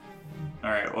total? All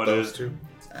right. What Those is? two.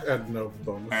 And no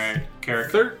bonus. All right,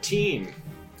 Carrick. 13.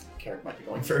 Carrick might be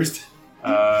going first.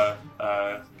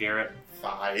 Garrett,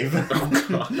 5. Oh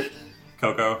god.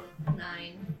 Coco, 9.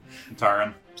 and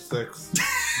Taran. 6.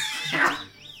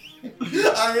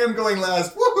 I am going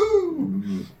last.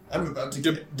 Woohoo! I'm about to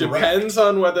get Depends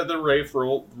on whether the Wraith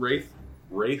rolled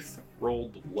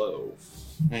low.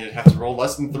 And you'd have to roll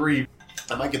less than 3.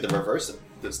 I might get the reverse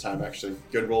this time, actually.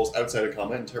 Good rolls outside of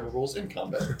combat and terrible rolls in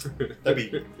combat.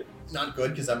 That'd be not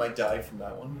good, because I might die from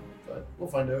that one. But we'll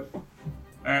find out. All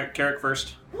right, Carrick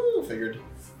first. Woo, figured.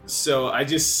 So I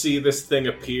just see this thing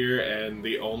appear, and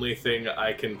the only thing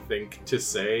I can think to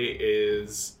say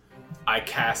is I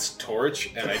cast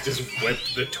torch, and I just whip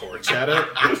the torch at it.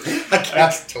 I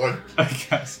cast torch. I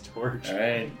cast torch.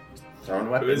 Alright. Throwing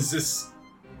Is weapons. this?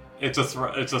 It's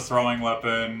a throwing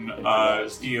weapon.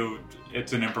 Improvised.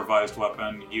 It's an improvised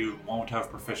weapon. You won't have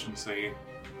proficiency,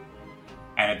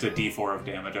 and it's a D4 of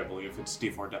damage, I believe. It's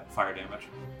D4 fire damage.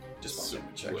 Just one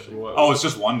damage, actually. Oh, it's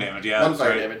just one damage. Yeah, One that's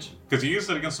fire right. damage. Because you used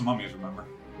it against the mummies, remember?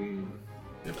 Am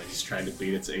I just trying to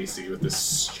beat its AC with this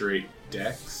straight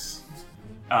dex?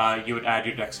 You would add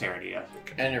your dexterity. Yeah.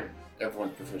 And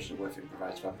everyone's proficient with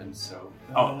improvised weapons, so...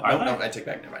 Oh, are they? no, I take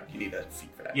back, never mind. You need a feat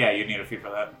for that. Yeah, you'd need a feat for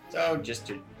that. So, just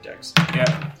your dex.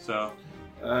 Yeah. So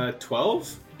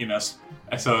 12? you miss.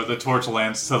 And so the torch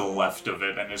lands to the left of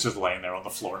it, and it's just laying there on the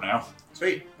floor now.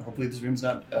 Sweet. Hopefully this room's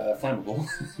not flammable.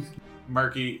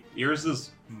 Marky, yours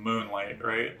is moonlight,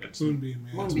 right? It's Moonbeam,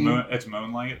 yeah. Moonbeam. It's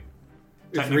moonlight.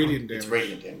 It's Technically, radiant damage. It's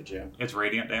radiant damage, yeah. It's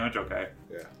radiant damage. Okay.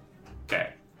 Yeah. Okay.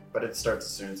 But it starts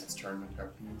as soon as its turn,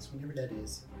 whenever that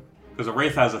is. Because a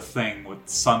wraith has a thing with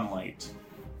sunlight,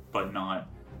 but not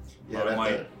Yeah,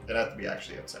 moonlight. it'd have to be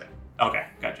actually outside. Okay,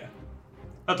 gotcha.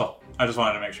 That's all. I just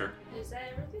wanted to make sure. Is that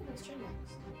everything? Let's turn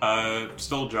next.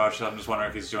 Still Josh. I'm just wondering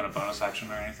if he's doing a bonus action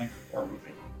or anything, Or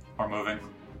moving. or moving.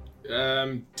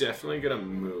 Definitely gonna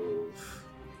move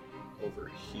over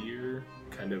here.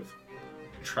 Kind of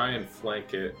try and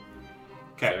flank it.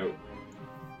 Okay. So,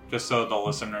 Just so the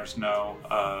listeners know,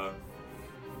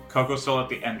 Coco's still at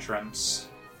the entrance,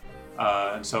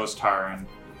 and so is Taran.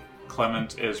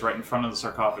 Clement is right in front of the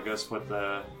sarcophagus with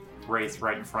the wraith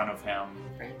right in front of him,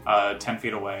 10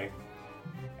 feet away.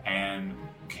 And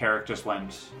Carrick just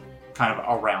went kind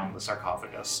of around the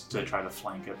sarcophagus to try to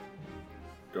flank it.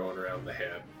 going around the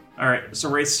head. Alright, so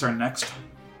Wraith's turn next.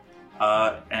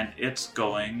 And it's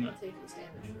going... Take this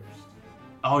damage first.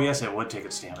 Oh yes, it would take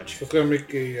its damage. So it's gonna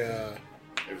make a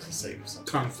It was a save or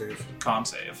something. Con save. Con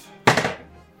save.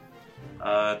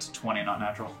 It's 20, not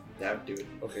natural. That would do it.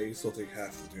 Okay, you still take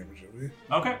half the damage of me.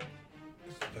 Okay.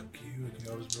 Fuck you, and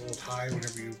you always roll high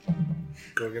whenever you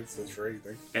go against this for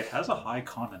anything. It has a high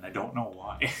con, and I don't know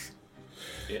why.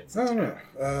 It's I don't know.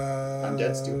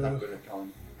 Undeads do have good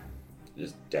con.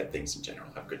 Just dead things in general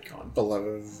have good con.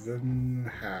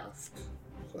 11 half.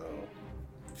 So,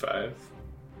 5.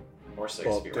 Or 6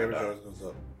 well, if you damage round always up. goes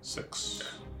up. 6.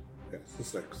 Yeah, so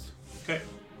 6. Okay.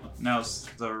 Now it's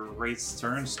the Wraith's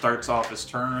turn. Starts off his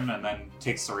turn, and then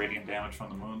takes the radiant damage from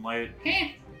the moonlight.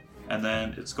 And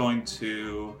then it's going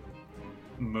to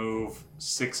move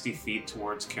 60 feet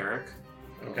towards Carrick.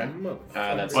 Okay. Oh,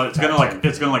 That's But it's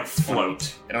gonna like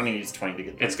float. It only needs 20 to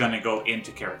get there. It's gonna go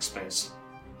into Carrick's space.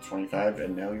 25,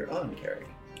 and now you're on, Carrick.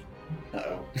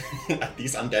 Uh-oh.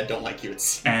 These undead don't like you,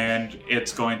 it's... And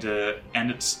it's going to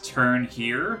end its turn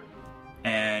here,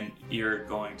 and you're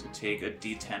going to take a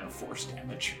D10 of force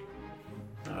damage.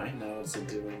 Alright, now it's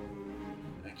doing...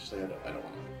 Actually, I don't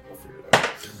want to... We'll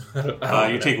figure it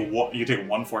out. You take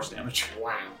 1 force damage,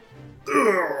 Wow.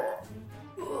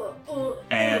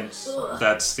 and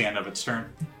that's the end of its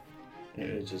turn.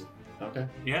 It just... Okay.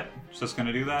 Yeah, it's just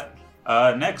gonna do that.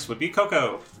 Next would be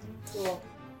Coco. Cool.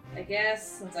 I guess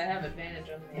since I have advantage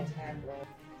on the attack roll,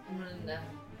 I'm gonna.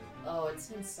 Oh, it's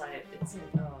inside. It's in.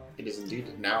 Oh. It is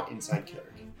indeed now inside Carrick.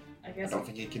 I I guess. don't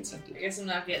think he consented. I guess I'm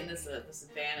not getting this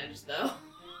advantage though.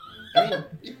 I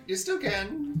mean, you still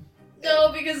can.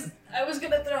 No, because I was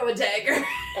gonna throw a dagger.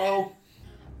 Oh.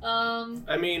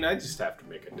 I mean, I just have to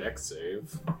make a dex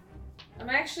save. I'm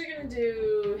actually gonna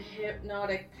do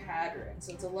hypnotic pattern,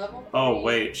 so it's a level 3. Oh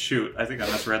wait, shoot! I think I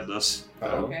misread this.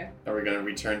 Uh-oh. Okay. Are we going to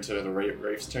return to the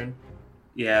Wraith's turn?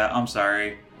 Yeah, I'm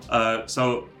sorry.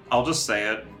 So I'll just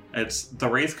say it. It's the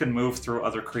Wraith can move through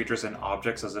other creatures and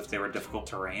objects as if they were difficult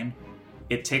terrain.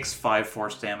 It takes 5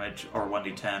 force damage or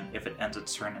 1d10 if it ends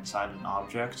its turn inside an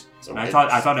object. So And I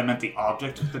it's- thought it meant the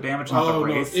object took the damage, not the Oh,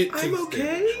 no, Wraith. it I'm takes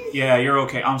okay. Yeah, you're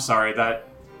okay. I'm sorry.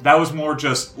 That was more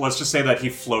just, let's just say that he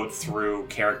flowed through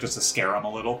Carrick just to scare him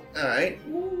a little. Alright.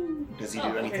 Does he do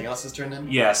Oh, anything okay. else this turn then?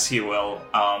 Yes, he will.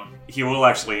 He will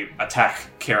actually attack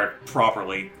Carrick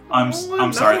properly. I'm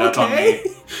not sorry, that's okay. on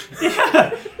me. Yeah.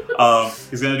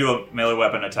 He's gonna do a melee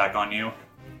weapon attack on you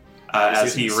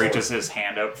as he using the reaches his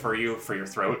hand out for you for your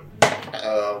throat.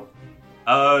 Uh-oh.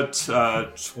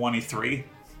 23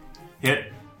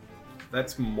 hit.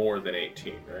 That's more than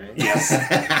 18, right? Yes.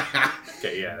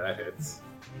 Okay, yeah, that hits.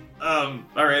 All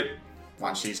right.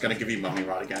 Watch, he's going to give you Mummy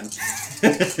Rod again.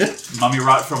 Mummy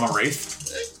rot from a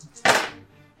wraith.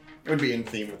 It would be in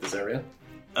theme with this area.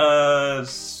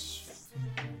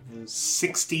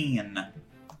 16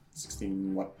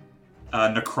 16 what?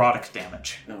 necrotic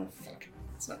damage, Oh, fuck.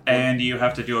 It's not... and you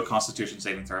have to do a Constitution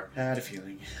saving throw. had a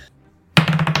feeling.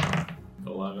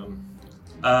 11.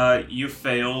 You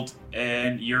failed,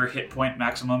 and your hit point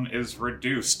maximum is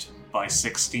reduced by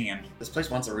 16. This place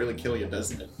wants to really kill you,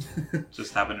 doesn't it?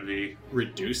 Just happen to be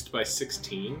Reduced by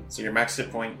 16? So your max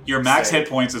hit point... your max say- hit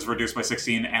points is reduced by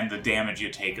 16, and the damage you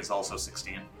take is also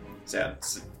 16. So yeah,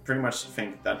 it's pretty much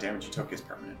think that damage you took is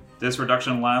permanent. This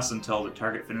reduction lasts until the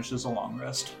target finishes a long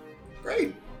rest.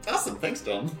 Great. Awesome. Thanks,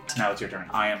 Dylan. Now it's your turn.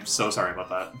 I am so sorry about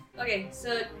that. Okay,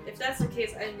 so if that's the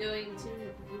case, I'm going to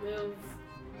move.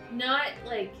 Not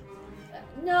like.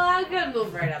 No, I'm gonna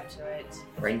move right up to it.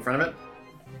 Right in front of it.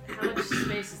 How much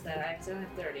space is that? I still have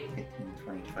 30.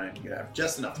 25. You have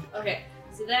just enough. Okay,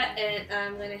 so that, and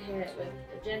I'm gonna hit it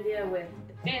with Agendia with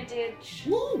advantage.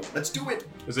 Woo! Let's do it.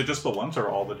 Is it just the once or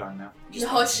all the time now?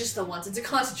 No, it's just the once. It's a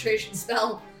concentration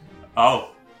spell.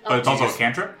 Oh, but it's Oh, also a Jesus.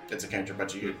 cantrip? It's a cantrip,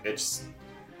 but it just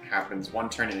happens one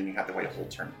turn and then you have to wait a whole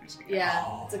turn to use it again. Yeah,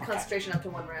 Oh, it's a okay. concentration up to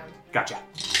 1 round. Gotcha.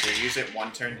 So you use it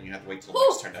one turn and you have to wait till the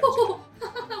next turn to use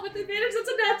it. With advantage, that's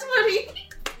a nat 20.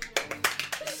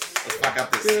 Let's fuck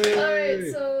up this. Yay.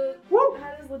 Alright, so Woo.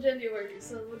 how does Legendia work?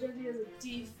 So Legendia is a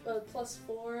D plus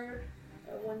 4,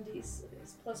 1d, it's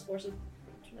plus 4, so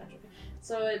natural.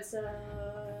 So it's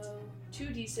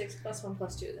 2d6 plus 1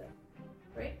 plus 2 then,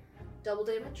 right? Double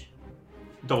damage?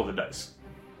 Double the dice.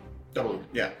 Double.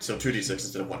 Yeah, so 2d6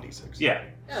 instead of 1d6. Yeah.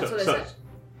 Yeah, that's what I said.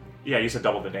 Yeah, you said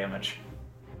double the damage.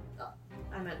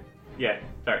 I meant, Yeah,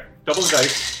 sorry. Double the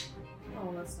dice.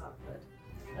 oh, that's not good.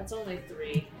 That's only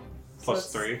 3. Plus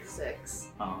so it's 3. 6.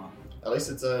 At least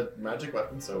it's a magic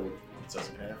weapon, so it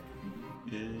doesn't have.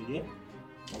 Yeah.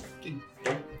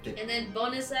 And then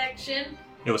bonus action,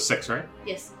 It was 6, right?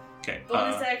 yes, Okay.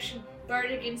 bonus action,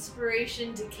 Bardic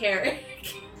Inspiration to Carrick.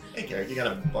 Hey, Garrick, you got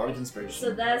a Bard Inspiration.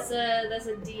 So that's a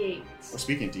D8. Well,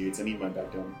 speaking of dudes, I need mine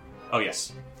back down. Oh,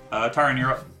 yes. Taran,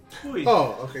 you're up.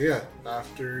 Oh, okay, yeah.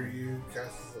 After you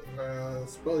cast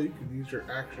Spell, you can use your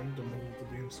action to move the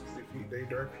beam 60 feet in a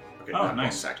direction. Okay, Oh, not nice.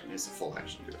 bonus action. It's a full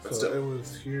action. But So still, it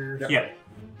was here. Yeah.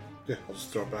 Yeah, I'll just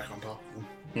throw it back on top of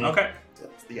them. Okay. so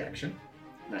that's the action.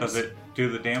 Nice. Does it do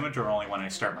the damage or only when I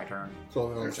start my turn? So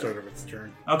on the Okay. start of its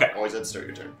turn. Okay. Always at the start of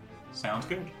your turn. Sounds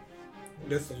good. I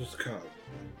guess I'll just kind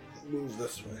of move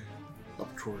this way.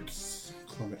 Up towards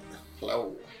Clement.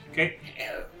 Hello. Okay.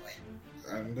 Hello.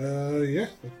 And, yeah,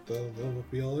 that'll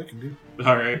be all I can do.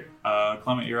 All right.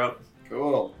 Clement, you're up.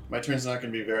 Cool. My turn's not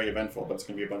going to be very eventful, but it's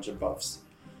going to be a bunch of buffs.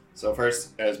 So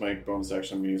first, as my bonus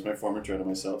action, I'm going to use my former dread on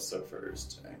myself. So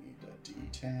first, I need a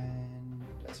D10.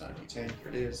 That's not a D10. Here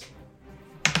it is.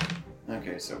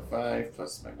 Okay, so 5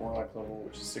 plus my Warlock level,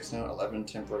 which is 6 now, 11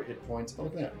 temporary hit points. Oh,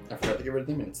 look at that. I forgot to get rid of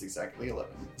them, and it's exactly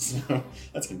 11. So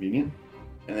that's convenient.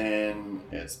 And then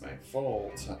it's my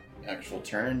full actual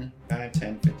turn. 5,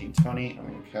 10, 15, 20. I'm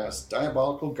going to cast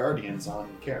Diabolical Guardians on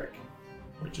Carrick,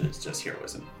 which is just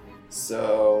heroism.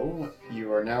 So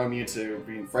you are now immune to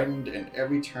being frightened, and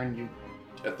every turn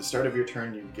at the start of your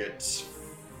turn, you get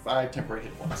 5 temporary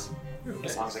hit points.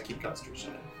 As long as I keep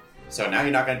concentration in. So now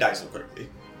you're not going to die so quickly.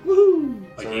 Woohoo!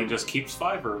 Like So- he just keeps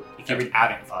 5, or he keeps Every-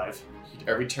 adding 5.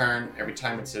 Every time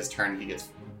it's his turn, he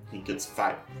gets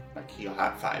 5. Like he'll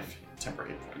have 5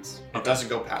 temporary hit points. It doesn't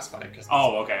go past 5 because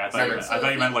Oh, okay. I thought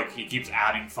Remember- you meant like he keeps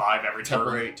adding 5 every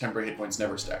turn. temporary hit points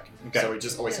never stack. Okay. So he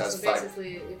just always Yeah, has so 5.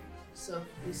 basically, if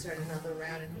we start another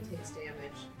round and he takes damage.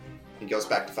 He goes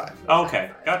back to 5. Okay,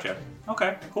 gotcha.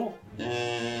 Okay, cool.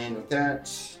 And with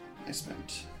that, I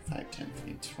spent 5, 10,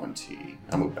 15, 20.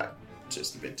 I'll move back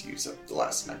just a bit to use up the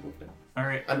last night movement. All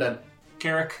right, I'm done.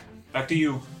 Carrick, back to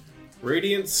you.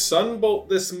 Radiant Sunbolt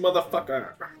this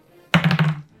motherfucker.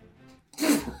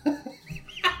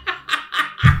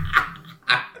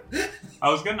 I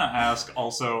was gonna ask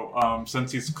also,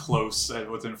 since he's close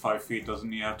within 5 feet,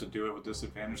 doesn't he have to do it with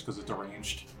disadvantage because it's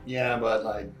arranged? Yeah, but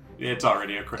like It's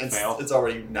already a crit fail. it's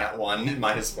already not 1. It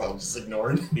might as well just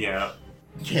ignore it. Yeah.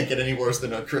 Can't get any worse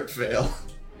than a crit fail.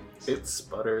 It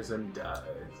sputters and dies,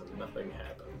 and nothing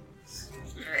happens.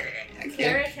 I can't.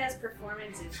 Eric has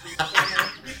performance issues. Eric.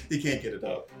 He can't get it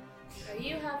up. Are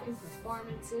you having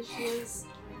performance issues?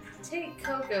 Take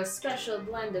Coco's special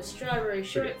blend of strawberry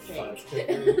shortcake.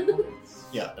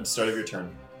 Yeah, at the start of your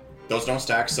turn. Those don't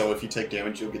stack, so if you take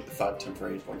damage, you'll get the 5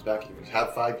 temporary hit points back. If you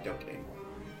have 5, you don't get any more.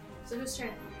 So whose turn?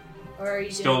 Or are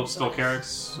you Still doing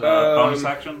Carrick's Um, bonus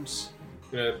actions.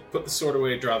 I'm gonna put the sword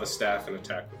away, draw the staff, and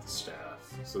attack with the staff.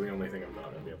 So the only thing I'm not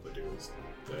gonna be able to do is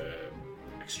the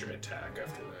extra attack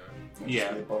after that. Yeah.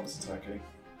 Just be a bonus attack, eh?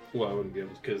 Well, I wouldn't be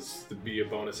able to, because there'd be a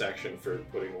bonus action for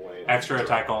putting away. Extra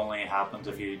attack only happens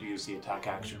if you use the attack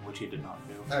action, which he did not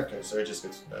do. Okay, so it just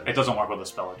gets. It doesn't work with a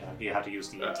spell attack. You have to use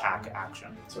the attack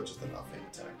action. So it's just an offhand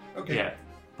attack. Okay. Yeah,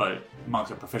 but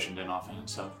monks are proficient in offhand,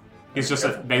 so he's just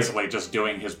Okay. basically just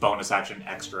doing his bonus action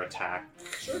extra attack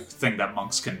thing that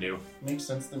monks can do. Makes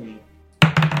sense to me.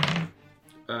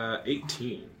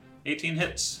 18. 18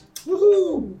 hits,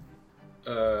 Woohoo!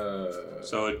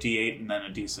 so a D8 and then a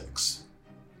D6.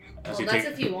 As Well, you that's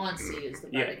take... if he wants to use the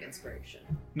Yeah. bardic inspiration.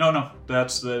 No,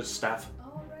 that's the staff.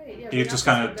 Oh, right. Yeah, He but just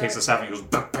also kind of has takes the bardic- staff and he goes,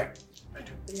 bang, bang.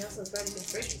 But he also has bardic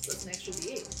inspiration, so that's an extra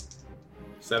D8.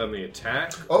 Is that on the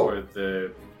attack? Oh. Or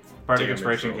the. Bardic Damage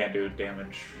inspiration roll. can't do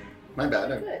damage. My bad.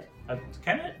 Good.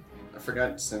 Can it? I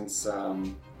forgot since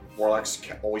Warlocks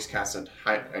always cast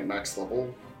at max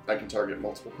level, I can target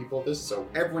multiple people with this, so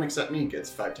everyone except me gets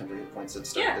 5 temporary hit points at the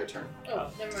start Yeah. of their turn. Oh,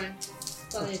 never mind.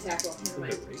 It's on the attack roll. Never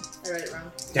mind. I read it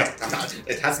wrong. No, I'm not.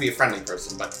 It has to be a friendly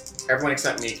person, but everyone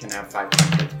except me can have 5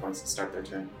 hit points to start their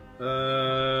turn. So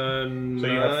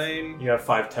you have- 9. You have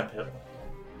 5 temp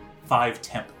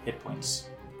hit points.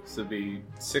 So it'd be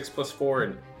 6 plus 4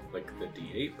 and like the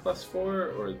D8 plus 4,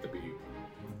 or it'd be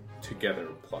together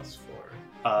plus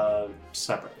 4?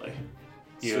 Separately.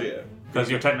 So yeah. Because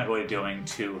you're technically doing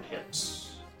 2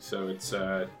 hits. So it's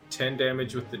 10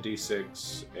 damage with the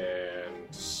D6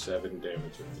 and 7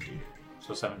 damage with the D8.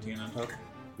 So 17 in total?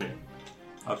 Yeah.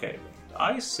 Okay.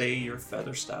 I say your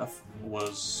feather staff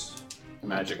was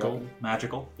Magical.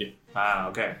 magical? Yeah. Ah,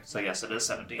 okay. So yes, it is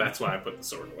 17. That's why I put the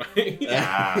sword away.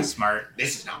 Ah, smart.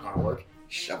 This is not gonna work.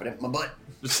 Shove it up my butt.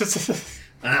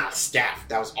 Staff.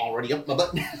 That was already up my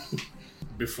butt.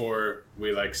 Before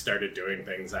we started doing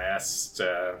things, I asked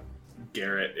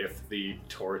Garrett if the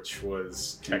torch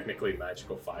was technically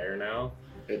magical fire now.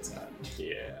 It's not,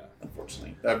 Yeah.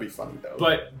 unfortunately. That'd be funny though.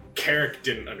 But Carrick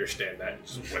didn't understand that.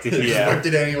 Just went with it. Yeah. Worked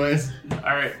it anyways.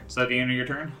 Alright, is that the end of your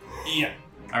turn? Yeah.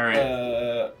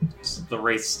 Alright, it's the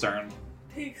Wraith's turn.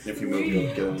 If you move, you'll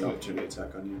get an opportunity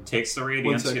attack on you. Takes the One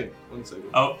radiance. second. 1 second.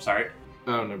 Oh, sorry.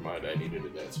 Oh, never mind. I needed a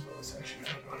death bonus action.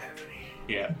 I don't have any.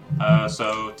 Yeah.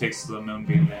 So takes the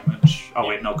moonbeam damage. Oh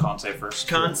wait, no, con save first.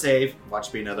 Con save.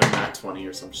 Watch me another nat 20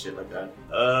 or some shit like that.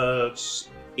 It's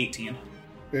 18.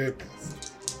 It,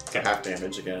 Half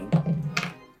damage again.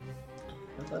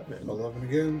 11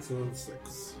 again, so it's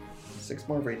 6. 6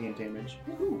 more radiant damage.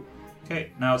 Woohoo.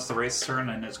 Okay, now it's the Wraith's turn,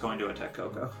 and it's going to attack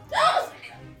Coco. Oh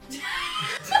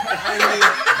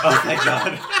thank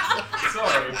god.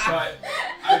 Sorry, but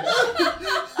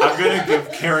I'm gonna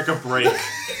give Carrick a break.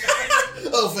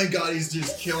 Oh thank god, he's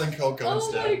just killing Coco Oh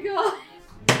instead. my god.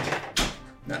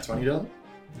 Nat 20 done?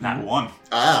 Not one.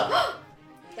 Ah.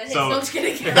 That hits, So- no, just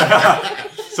kidding.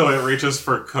 So it reaches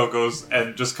for Coco's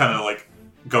and just kind of like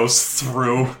goes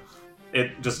through.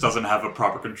 It just doesn't have a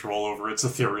proper control over its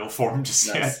ethereal form just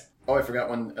yet. Nice. Oh, I forgot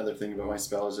one other thing about my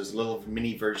spell is there's a little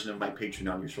mini version of my patron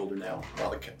on your shoulder now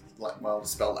while the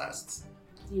spell lasts.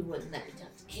 You wouldn't let me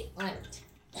talk to Kate Blunt.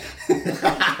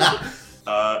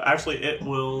 Actually, it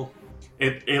will.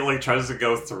 It like tries to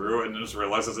go through and just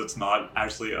realizes it's not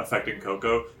actually affecting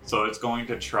Coco, so it's going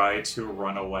to try to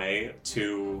run away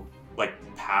to like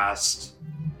past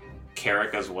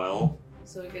Carrick as well,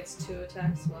 So it gets 2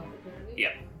 attacks of opportunity?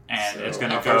 Yeah. and So it's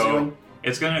gonna how far is it go. going?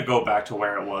 It's gonna go back to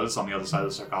where it was on the other side of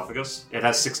the sarcophagus. It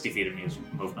has 60 feet of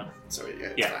movement. So yeah,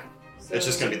 it's Yeah. fine. So, It's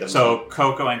just gonna be the So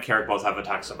Coco and Carrick both have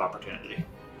attacks of opportunity.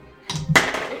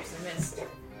 Oops, I missed.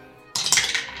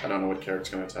 I don't know what Carrick's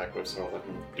gonna attack with, so I'll let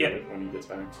him do Yeah. it when he gets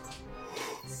back.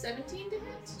 17 to hit?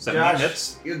 17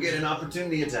 hits. You get an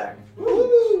opportunity attack.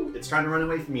 Woo! It's trying to run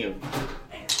away from you.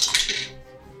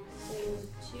 So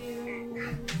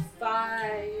 2,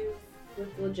 5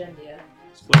 with Legendia.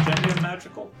 Legendia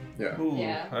magical. Yeah. Ooh,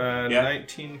 Yeah. Yeah.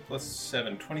 19 plus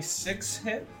 7, 26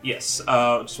 hit. Yes.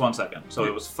 Just 1 second. So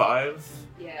it was 5,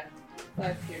 Yeah.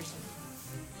 5 piercing.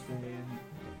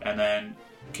 and then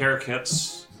Carrick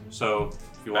hits. So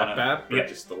if you want to, Bap, or yeah,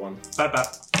 just the one?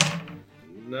 bap.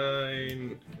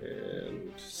 9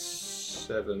 and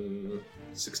 7,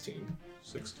 16.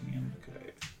 16.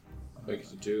 Okay. I get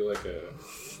to do like a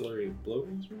flurry of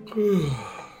blows.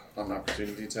 An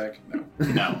opportunity attack?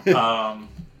 No. No.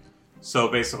 So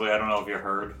basically, I don't know if you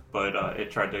heard, but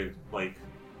it tried to like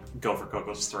go for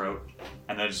Coco's throat,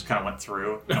 and then it just kind of went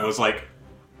through, and it was like,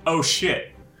 "Oh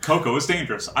shit, Coco is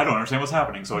dangerous. I don't understand what's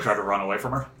happening." So I tried to run away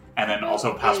from her, and then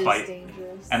also pass It is by,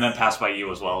 dangerous. and then pass by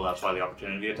you as well. That's why the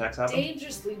opportunity attacks happen.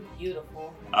 Dangerously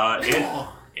beautiful.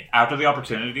 After the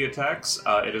opportunity attacks,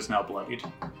 it is now bloodied.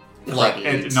 Bloody.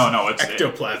 No, it's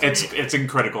Ectoplasm. it's in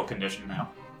critical condition now.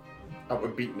 Oh, we're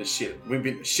beating the shit. We're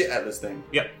beating the shit out of this thing.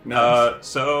 Yep. Nice.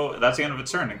 So that's the end of its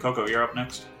turn, and Coco, you're up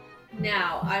next.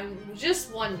 Now, I'm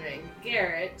just wondering,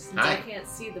 Garrett, since I Hi. can't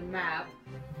see the map,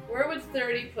 where would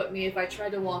 30 put me if I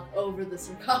tried to walk over the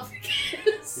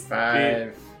sarcophagus?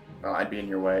 5. Well, I'd be in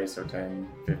your way, so 10,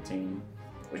 15.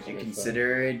 Would you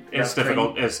consider it? It's rough terrain?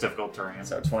 difficult. It's difficult terrain.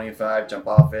 So 25, jump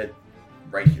off it,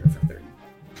 right here for 30.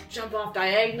 Jump off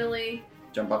diagonally.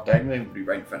 Jump off diagonally, would be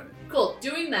right in front of it. Cool,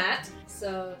 doing that.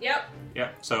 So, yep.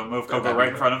 Yep. So move Coco right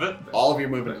in front of it. All of your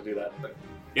movement to do that.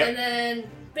 Yep. And then,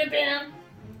 Bam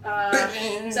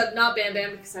Bam. Except not Bam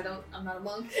Bam because I'm not a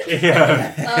monk.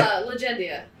 Yeah.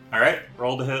 Legendia. All right.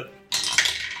 Roll to hit.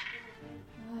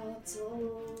 Let's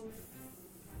roll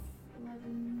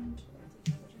 11,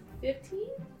 12, 15?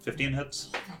 15 hits.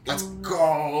 Let's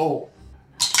go!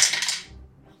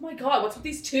 Oh my god, what's with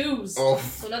these 2s? Oh.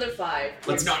 So another 5.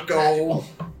 Let's not go!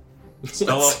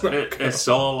 Still, it's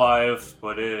still alive,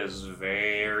 but it is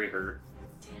very hurt.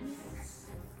 Damn it.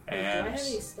 Do I And have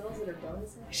any spells that are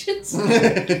bonus actions?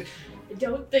 If I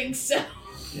don't think so.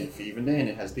 even then,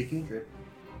 it has to be cantrip.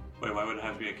 wait, why would it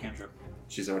have to be a cantrip?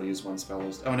 She's already used one spell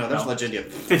list. Oh no, that's No. Legendia.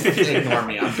 Ignore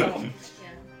me, I'm dumb.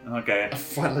 Yeah. Okay. I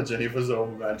find Legendia was a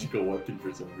magical weapon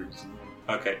for some reason.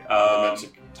 Okay.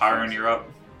 Magic. Tyron, you're up.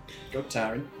 Go,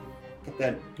 Tyron. Put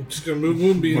that. I'm just gonna move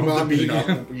Moonbeam Move the on beam again.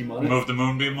 up, beam on it. Move the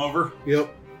moonbeam over,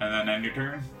 Yep. and then end your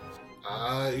turn.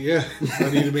 Yeah. I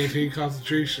need to maintain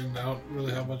concentration. I don't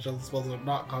really have much other spells that are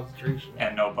not concentration.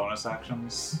 And no bonus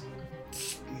actions.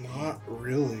 Not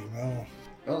really, no.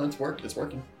 Oh, it's worked. It's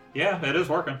working. Yeah, it is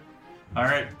working. All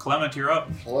right, Clement, you're up.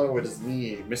 Hello, it is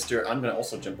me, Mr. I'm gonna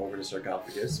also jump over to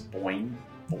sarcophagus. Boing,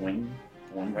 boing,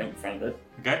 boing, right in front of it.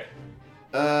 Okay.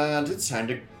 And it's time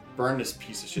to burn this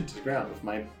piece of shit to the ground with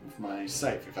my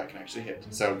scythe, if I can actually hit.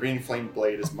 So green flame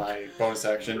blade is my bonus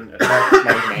action, attack is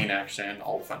my main action,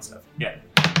 all the fun stuff. Yeah.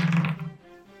 I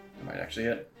might actually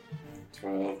hit.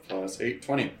 12 plus 8,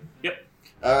 20. Yep.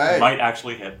 Alright. Might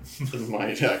actually hit.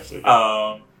 Might actually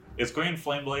hit. Is Green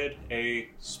Flame Blade a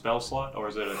spell slot or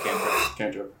is it a cantrip?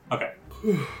 Cantrip. Okay.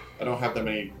 I don't have that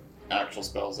many actual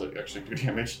spells that actually do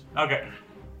damage. Okay.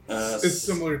 It's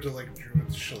similar to like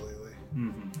Druid's Shillelagh.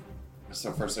 Mm-hmm.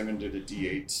 So first I'm going to do the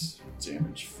D8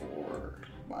 damage for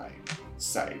my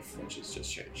scythe, which is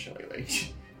just shillelagh.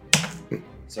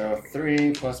 So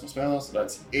 3 plus my spell, so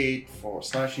that's 8 for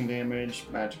slashing damage,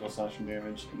 magical slashing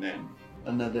damage, and then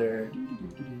another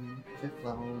 5th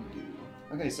level.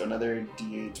 Okay, so another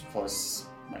D8 plus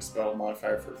my spell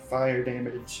modifier for fire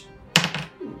damage.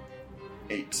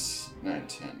 8, 9,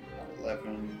 10,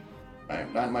 11. I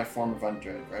am not in my form of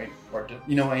Undread, right? Or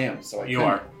I am. So You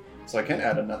are. So I can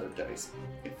add another dice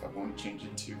if I want to change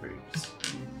it to raise.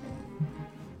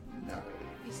 No.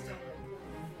 He's still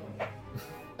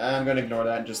I'm going to ignore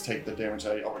that and just take the damage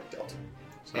I already dealt.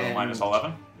 So And- minus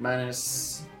 11.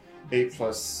 Minus 8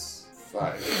 plus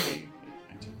 5. 8,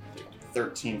 19,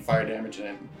 13 fire damage, and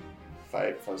then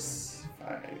 5 plus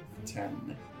 5,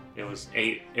 10. It was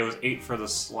 8. It was 8 for the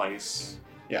slice.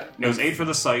 Yeah. It was 8 for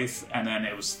the scythe, and then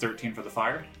it was 13 for the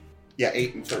fire. Yeah,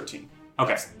 8 and 13.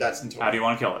 Okay. That's in total. How do you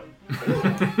want to kill it?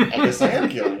 I guess I am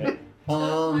killing it.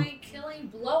 my killing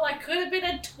blow. I could have been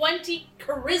a 20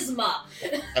 charisma.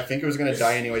 I think it was going to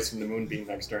die anyways from the moonbeam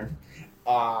next turn.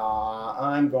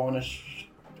 I'm going to...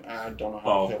 I don't know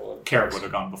how to kill Well, it. Carrot would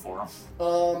have gone before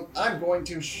him. I'm going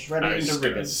to shred I it was into gonna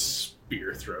ribbons.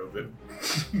 spear throw them.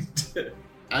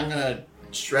 I'm going to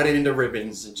shred it into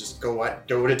ribbons and just go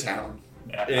to town.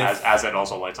 Yeah, as it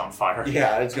also lights on fire.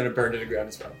 Yeah, it's going to burn to the ground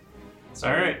as well.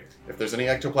 All right. If there's any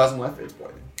ectoplasm left, it's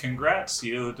boiling. Congrats,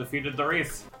 you defeated the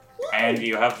Wraith. And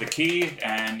you have the key,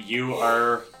 and you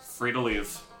are free to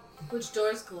leave. Which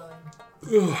door's glowing?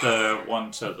 The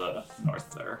one to the north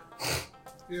there.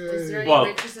 Is there Yay. any Well-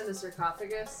 riches in the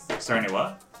sarcophagus? Is there any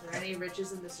what? Is there any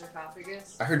riches in the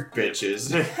sarcophagus? I heard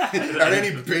bitches. Are there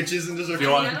any bitches in this? If you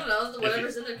want- I don't know.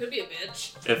 Whatever's in there could be a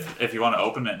bitch. If you want to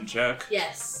open it and check.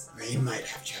 Yes. We might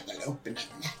have trouble opening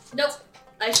that. Nope.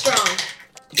 I strong.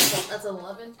 That's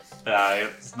 11.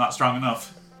 It's not strong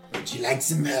enough. Would you like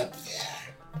some help there?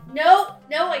 No,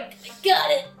 I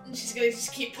got it. And she's gonna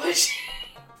just keep pushing.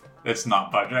 It's not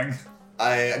budging.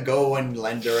 I go and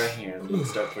lend her a hand and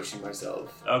start pushing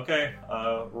myself. Okay,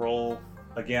 roll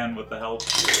again with the help.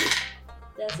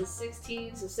 That's a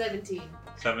 16, so 17.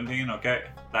 17, okay.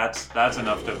 That's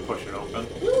enough to push it open.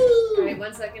 Alright,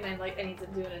 1 second. I need to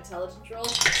do an intelligence roll.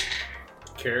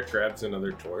 Carrot grabs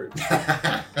another torch.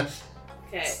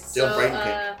 Okay, Still so brain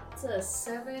kick. it's a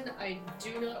 7. I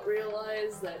do not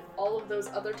realize that all of those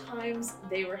other times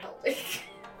they were helping.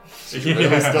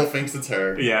 Riddle still thinks it's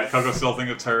her. Yeah, Coco still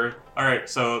thinks it's her. Alright,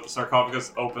 so the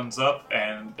sarcophagus opens up,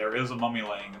 and there is a mummy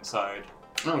laying inside.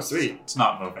 Oh, sweet. It's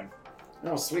not moving.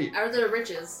 Oh, sweet. Are there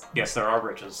riches? Yes, there are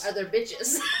riches. Are there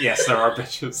bitches? Yes, there are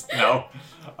bitches. No.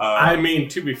 I mean,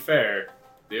 to be fair,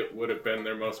 it would have been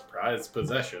their most prized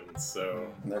possession, so...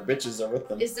 And their bitches are with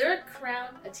them. Is there a crown,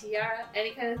 a tiara,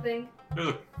 any kind of thing? There's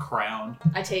a crown.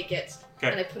 I take it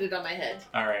and I Okay. put it on my head.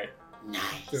 Alright.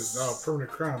 There's no Nice. permanent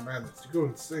crown, man. Let's go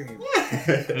insane.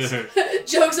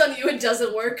 Joke's on you, it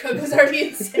doesn't work. Coco's already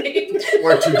insane.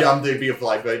 We're too dumb to be a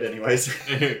flybite anyways.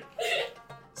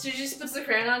 So she just puts the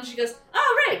crown on and she goes,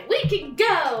 alright, we can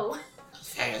go!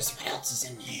 Ferris, what else is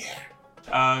in here?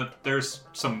 There's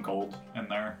some gold in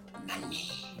there. Money.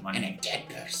 Money. And a dead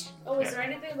person. Oh, is Yeah. there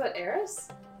anything about Eris?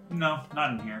 No,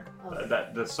 not in here. Oh.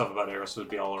 The stuff about Eris would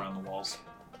be all around the walls.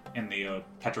 In the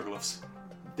petroglyphs.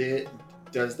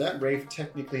 Does that Wraith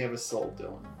technically have a soul,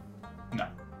 Dylan?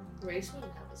 Race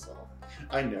wouldn't have a soul.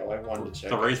 I know, I wanted to check.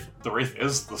 The Wraith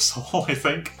is the soul, I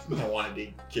think. I wanted to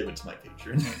give it to my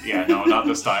patron. Yeah, no, not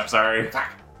this time, sorry.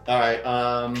 Alright,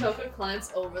 Coco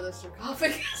climbs over the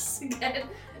sarcophagus again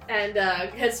and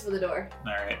heads for the door.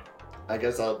 Alright. I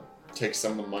guess I'll take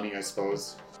some of the money, I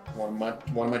suppose. What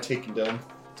am I taking, Dylan?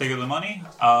 Take the money.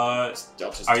 I'll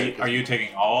just Are take you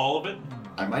taking all of it?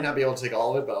 I might not be able to take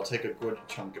all of it, but I'll take a good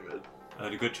chunk of it.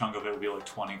 A good chunk of it would be like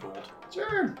 20 gold.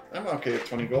 Sure, I'm okay with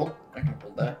 20 gold. I can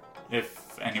hold that.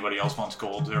 If anybody else wants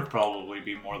gold, there would probably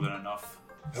be more than enough.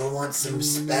 Who wants some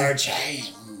spare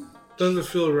change? Doesn't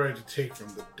feel right to take from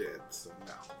the dead, so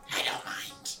no. I don't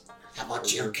mind. How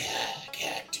about you, Cat?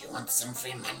 Do you want some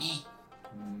free money?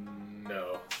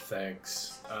 No,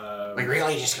 thanks. We're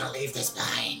really just gonna leave this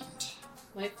behind.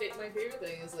 My favorite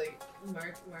thing is like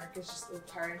Mark is just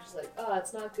retired. She's like, oh,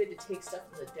 it's not good to take stuff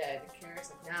from the dead. And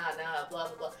Karen's like, nah, blah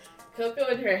blah blah. Coco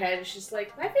in her head, she's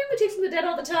like, my family takes from the dead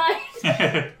all the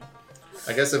time.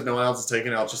 I guess if no one else is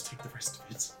taking it, I'll just take the rest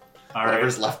of it. Alright.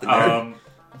 Whatever's left in there. Um,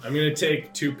 I'm gonna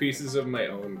take 2 pieces of my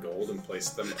own gold and place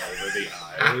them over the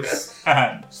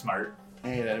eyes. smart.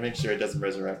 And I make sure it doesn't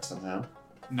resurrect somehow.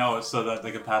 No, it's so that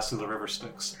they can pass through the river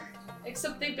Styx.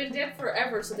 Except they've been dead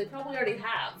forever, so they probably already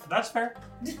have. That's fair.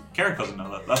 Carrick doesn't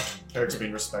know that, though. Eric's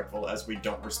being respectful as we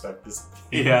don't respect this.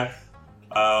 Yeah.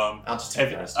 I'll just take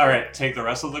the rest. All right, take the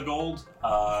rest of the gold.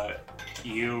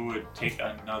 You would take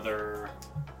another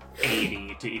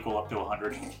 80 to equal up to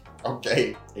 100.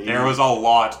 Okay. There was a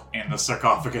lot in the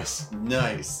sarcophagus.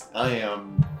 Nice. I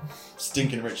am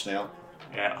stinking rich now.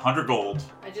 Yeah, 100 gold.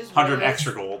 I just 100 realized-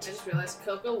 extra gold. I just realized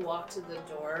Coco walked to the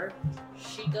door.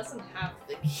 She doesn't have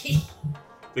the key.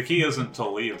 The key isn't to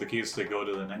leave. The key is to go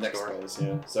to the next Next door. place,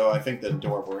 yeah. So I think the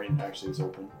door we're in actually is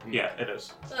open. Yeah, it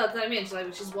is. So that's what I mean.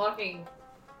 She's walking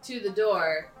to the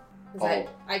door. 'Cause Oh.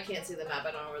 I can't see the map.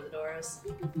 I don't know where the door is.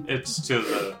 It's to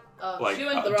the. Oh, Like, she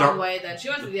went the dar- wrong way then. She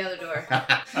went to the other door.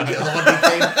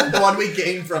 the one we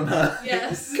came from, huh?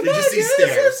 Yes. Did you see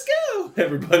stairs? go.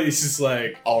 Everybody's just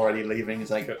like, Already leaving.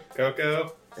 He's like,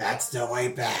 Coco. That's the way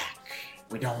back.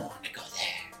 We don't want to go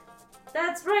there.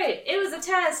 That's right. It was a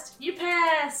test. You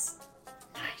pass.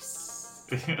 Nice.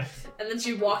 And then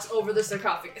she walks over the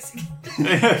sarcophagus.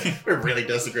 we're really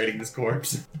desecrating this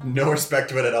corpse. No respect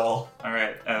to it at all. All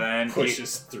right, and then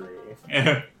Pushes through.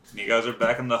 you guys are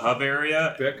back in the hub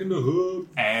area, Back in the hub.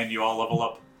 and you all level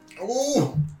up.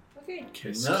 Ooh! Okay.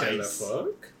 Kiss Nice. kinda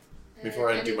fuck.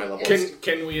 Before I do my level.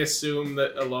 Can we assume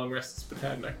that a long rest has been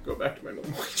had and I can go back to my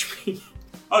normal HP?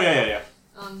 Oh yeah.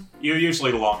 Um, You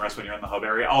usually long rest when you're in the hub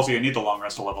area. Also, you need the long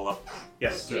rest to level up.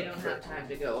 Yes. we don't have time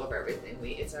to go over everything.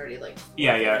 It's already like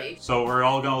Yeah. 4:30. So we're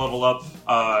all gonna level up.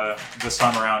 This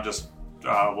time around, just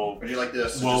we'll. Would you like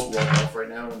this to Well- just roll off right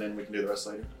now and then we can do the rest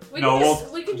later?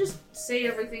 We can just say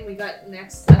everything we got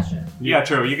next session. Yeah,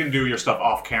 true. You can do your stuff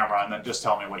off camera and then just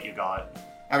tell me what you got.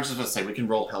 I was just going to say, we can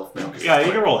roll health now. 'cause Yeah, it's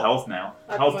you can quick. roll health now.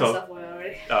 I Health put my to. stuff away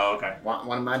already. Oh, okay. Want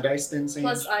one of my dice then, Sam?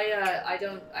 Plus, I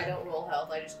don't roll health.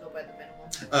 I just go by the minimum.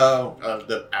 Oh,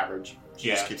 the average. She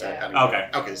Yeah. just keeps Yeah. adding Okay.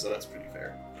 it. Okay, so that's pretty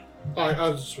fair.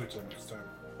 I'll just wait till next time.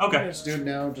 Okay. Let's do it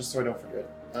now, just so I don't forget.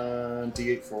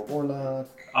 D8 for Warlock.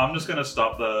 I'm just gonna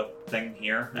stop the thing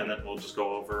here, and then we'll just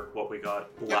go over what we got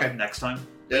Okay. next time.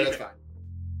 Yeah, that's fine.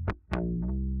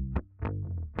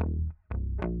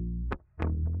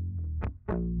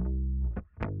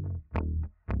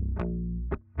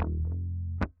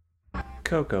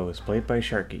 Coco is played by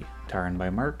Sharky, Taran by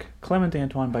Mark, Clement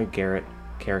Antoine by Garrett,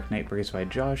 Carrick Nightbreeze by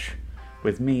Josh,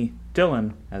 with me,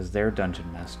 Dylan, as their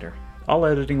dungeon master. All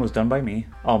editing was done by me.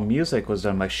 All music was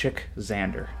done by Schick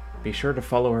Xander. Be sure to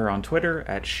follow her on Twitter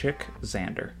at Schick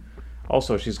Xander.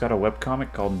 Also, she's got a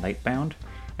webcomic called Nightbound,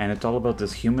 and it's all about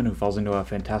this human who falls into a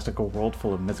fantastical world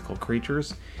full of mythical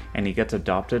creatures, and he gets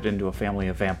adopted into a family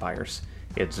of vampires.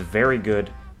 It's very good.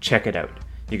 Check it out.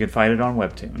 You can find it on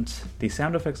Webtoons. The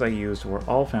sound effects I used were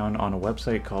all found on a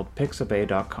website called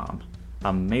pixabay.com.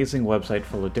 Amazing website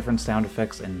full of different sound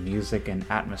effects and music and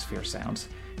atmosphere sounds.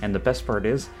 And the best part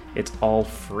is, it's all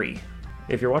free.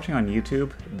 If you're watching on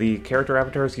YouTube, the character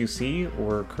avatars you see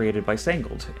were created by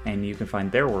Sangled, and you can find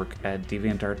their work at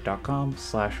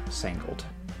deviantart.com/Sangled.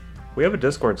 We have a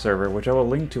Discord server, which I will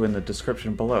link to in the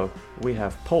description below. We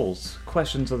have polls,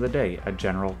 questions of the day, a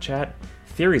general chat,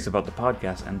 theories about the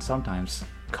podcast, and sometimes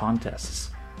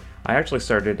contests. I actually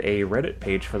started a Reddit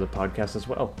page for the podcast as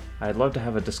well. I'd love to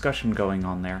have a discussion going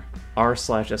on there.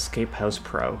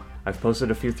 r/EscapeHousePro. I've posted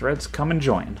a few threads, come and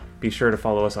join. Be sure to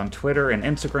follow us on Twitter and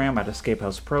Instagram at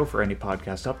EscapeHousePro for any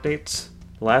podcast updates.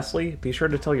 Lastly, be sure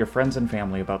to tell your friends and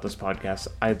family about this podcast.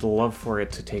 I'd love for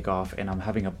it to take off, and I'm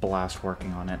having a blast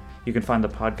working on it. You can find the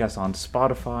podcast on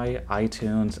Spotify,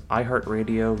 iTunes,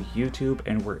 iHeartRadio, YouTube,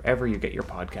 and wherever you get your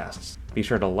podcasts. Be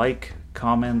sure to like,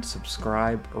 comment,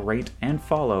 subscribe, rate, and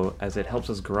follow, as it helps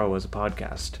us grow as a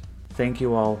podcast. Thank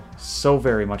you all so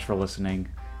very much for listening,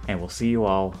 and we'll see you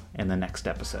all in the next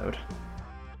episode.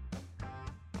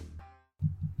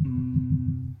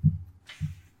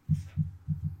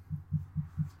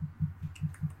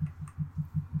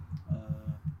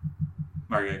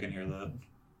 Margie, I can hear that.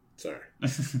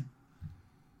 Sorry.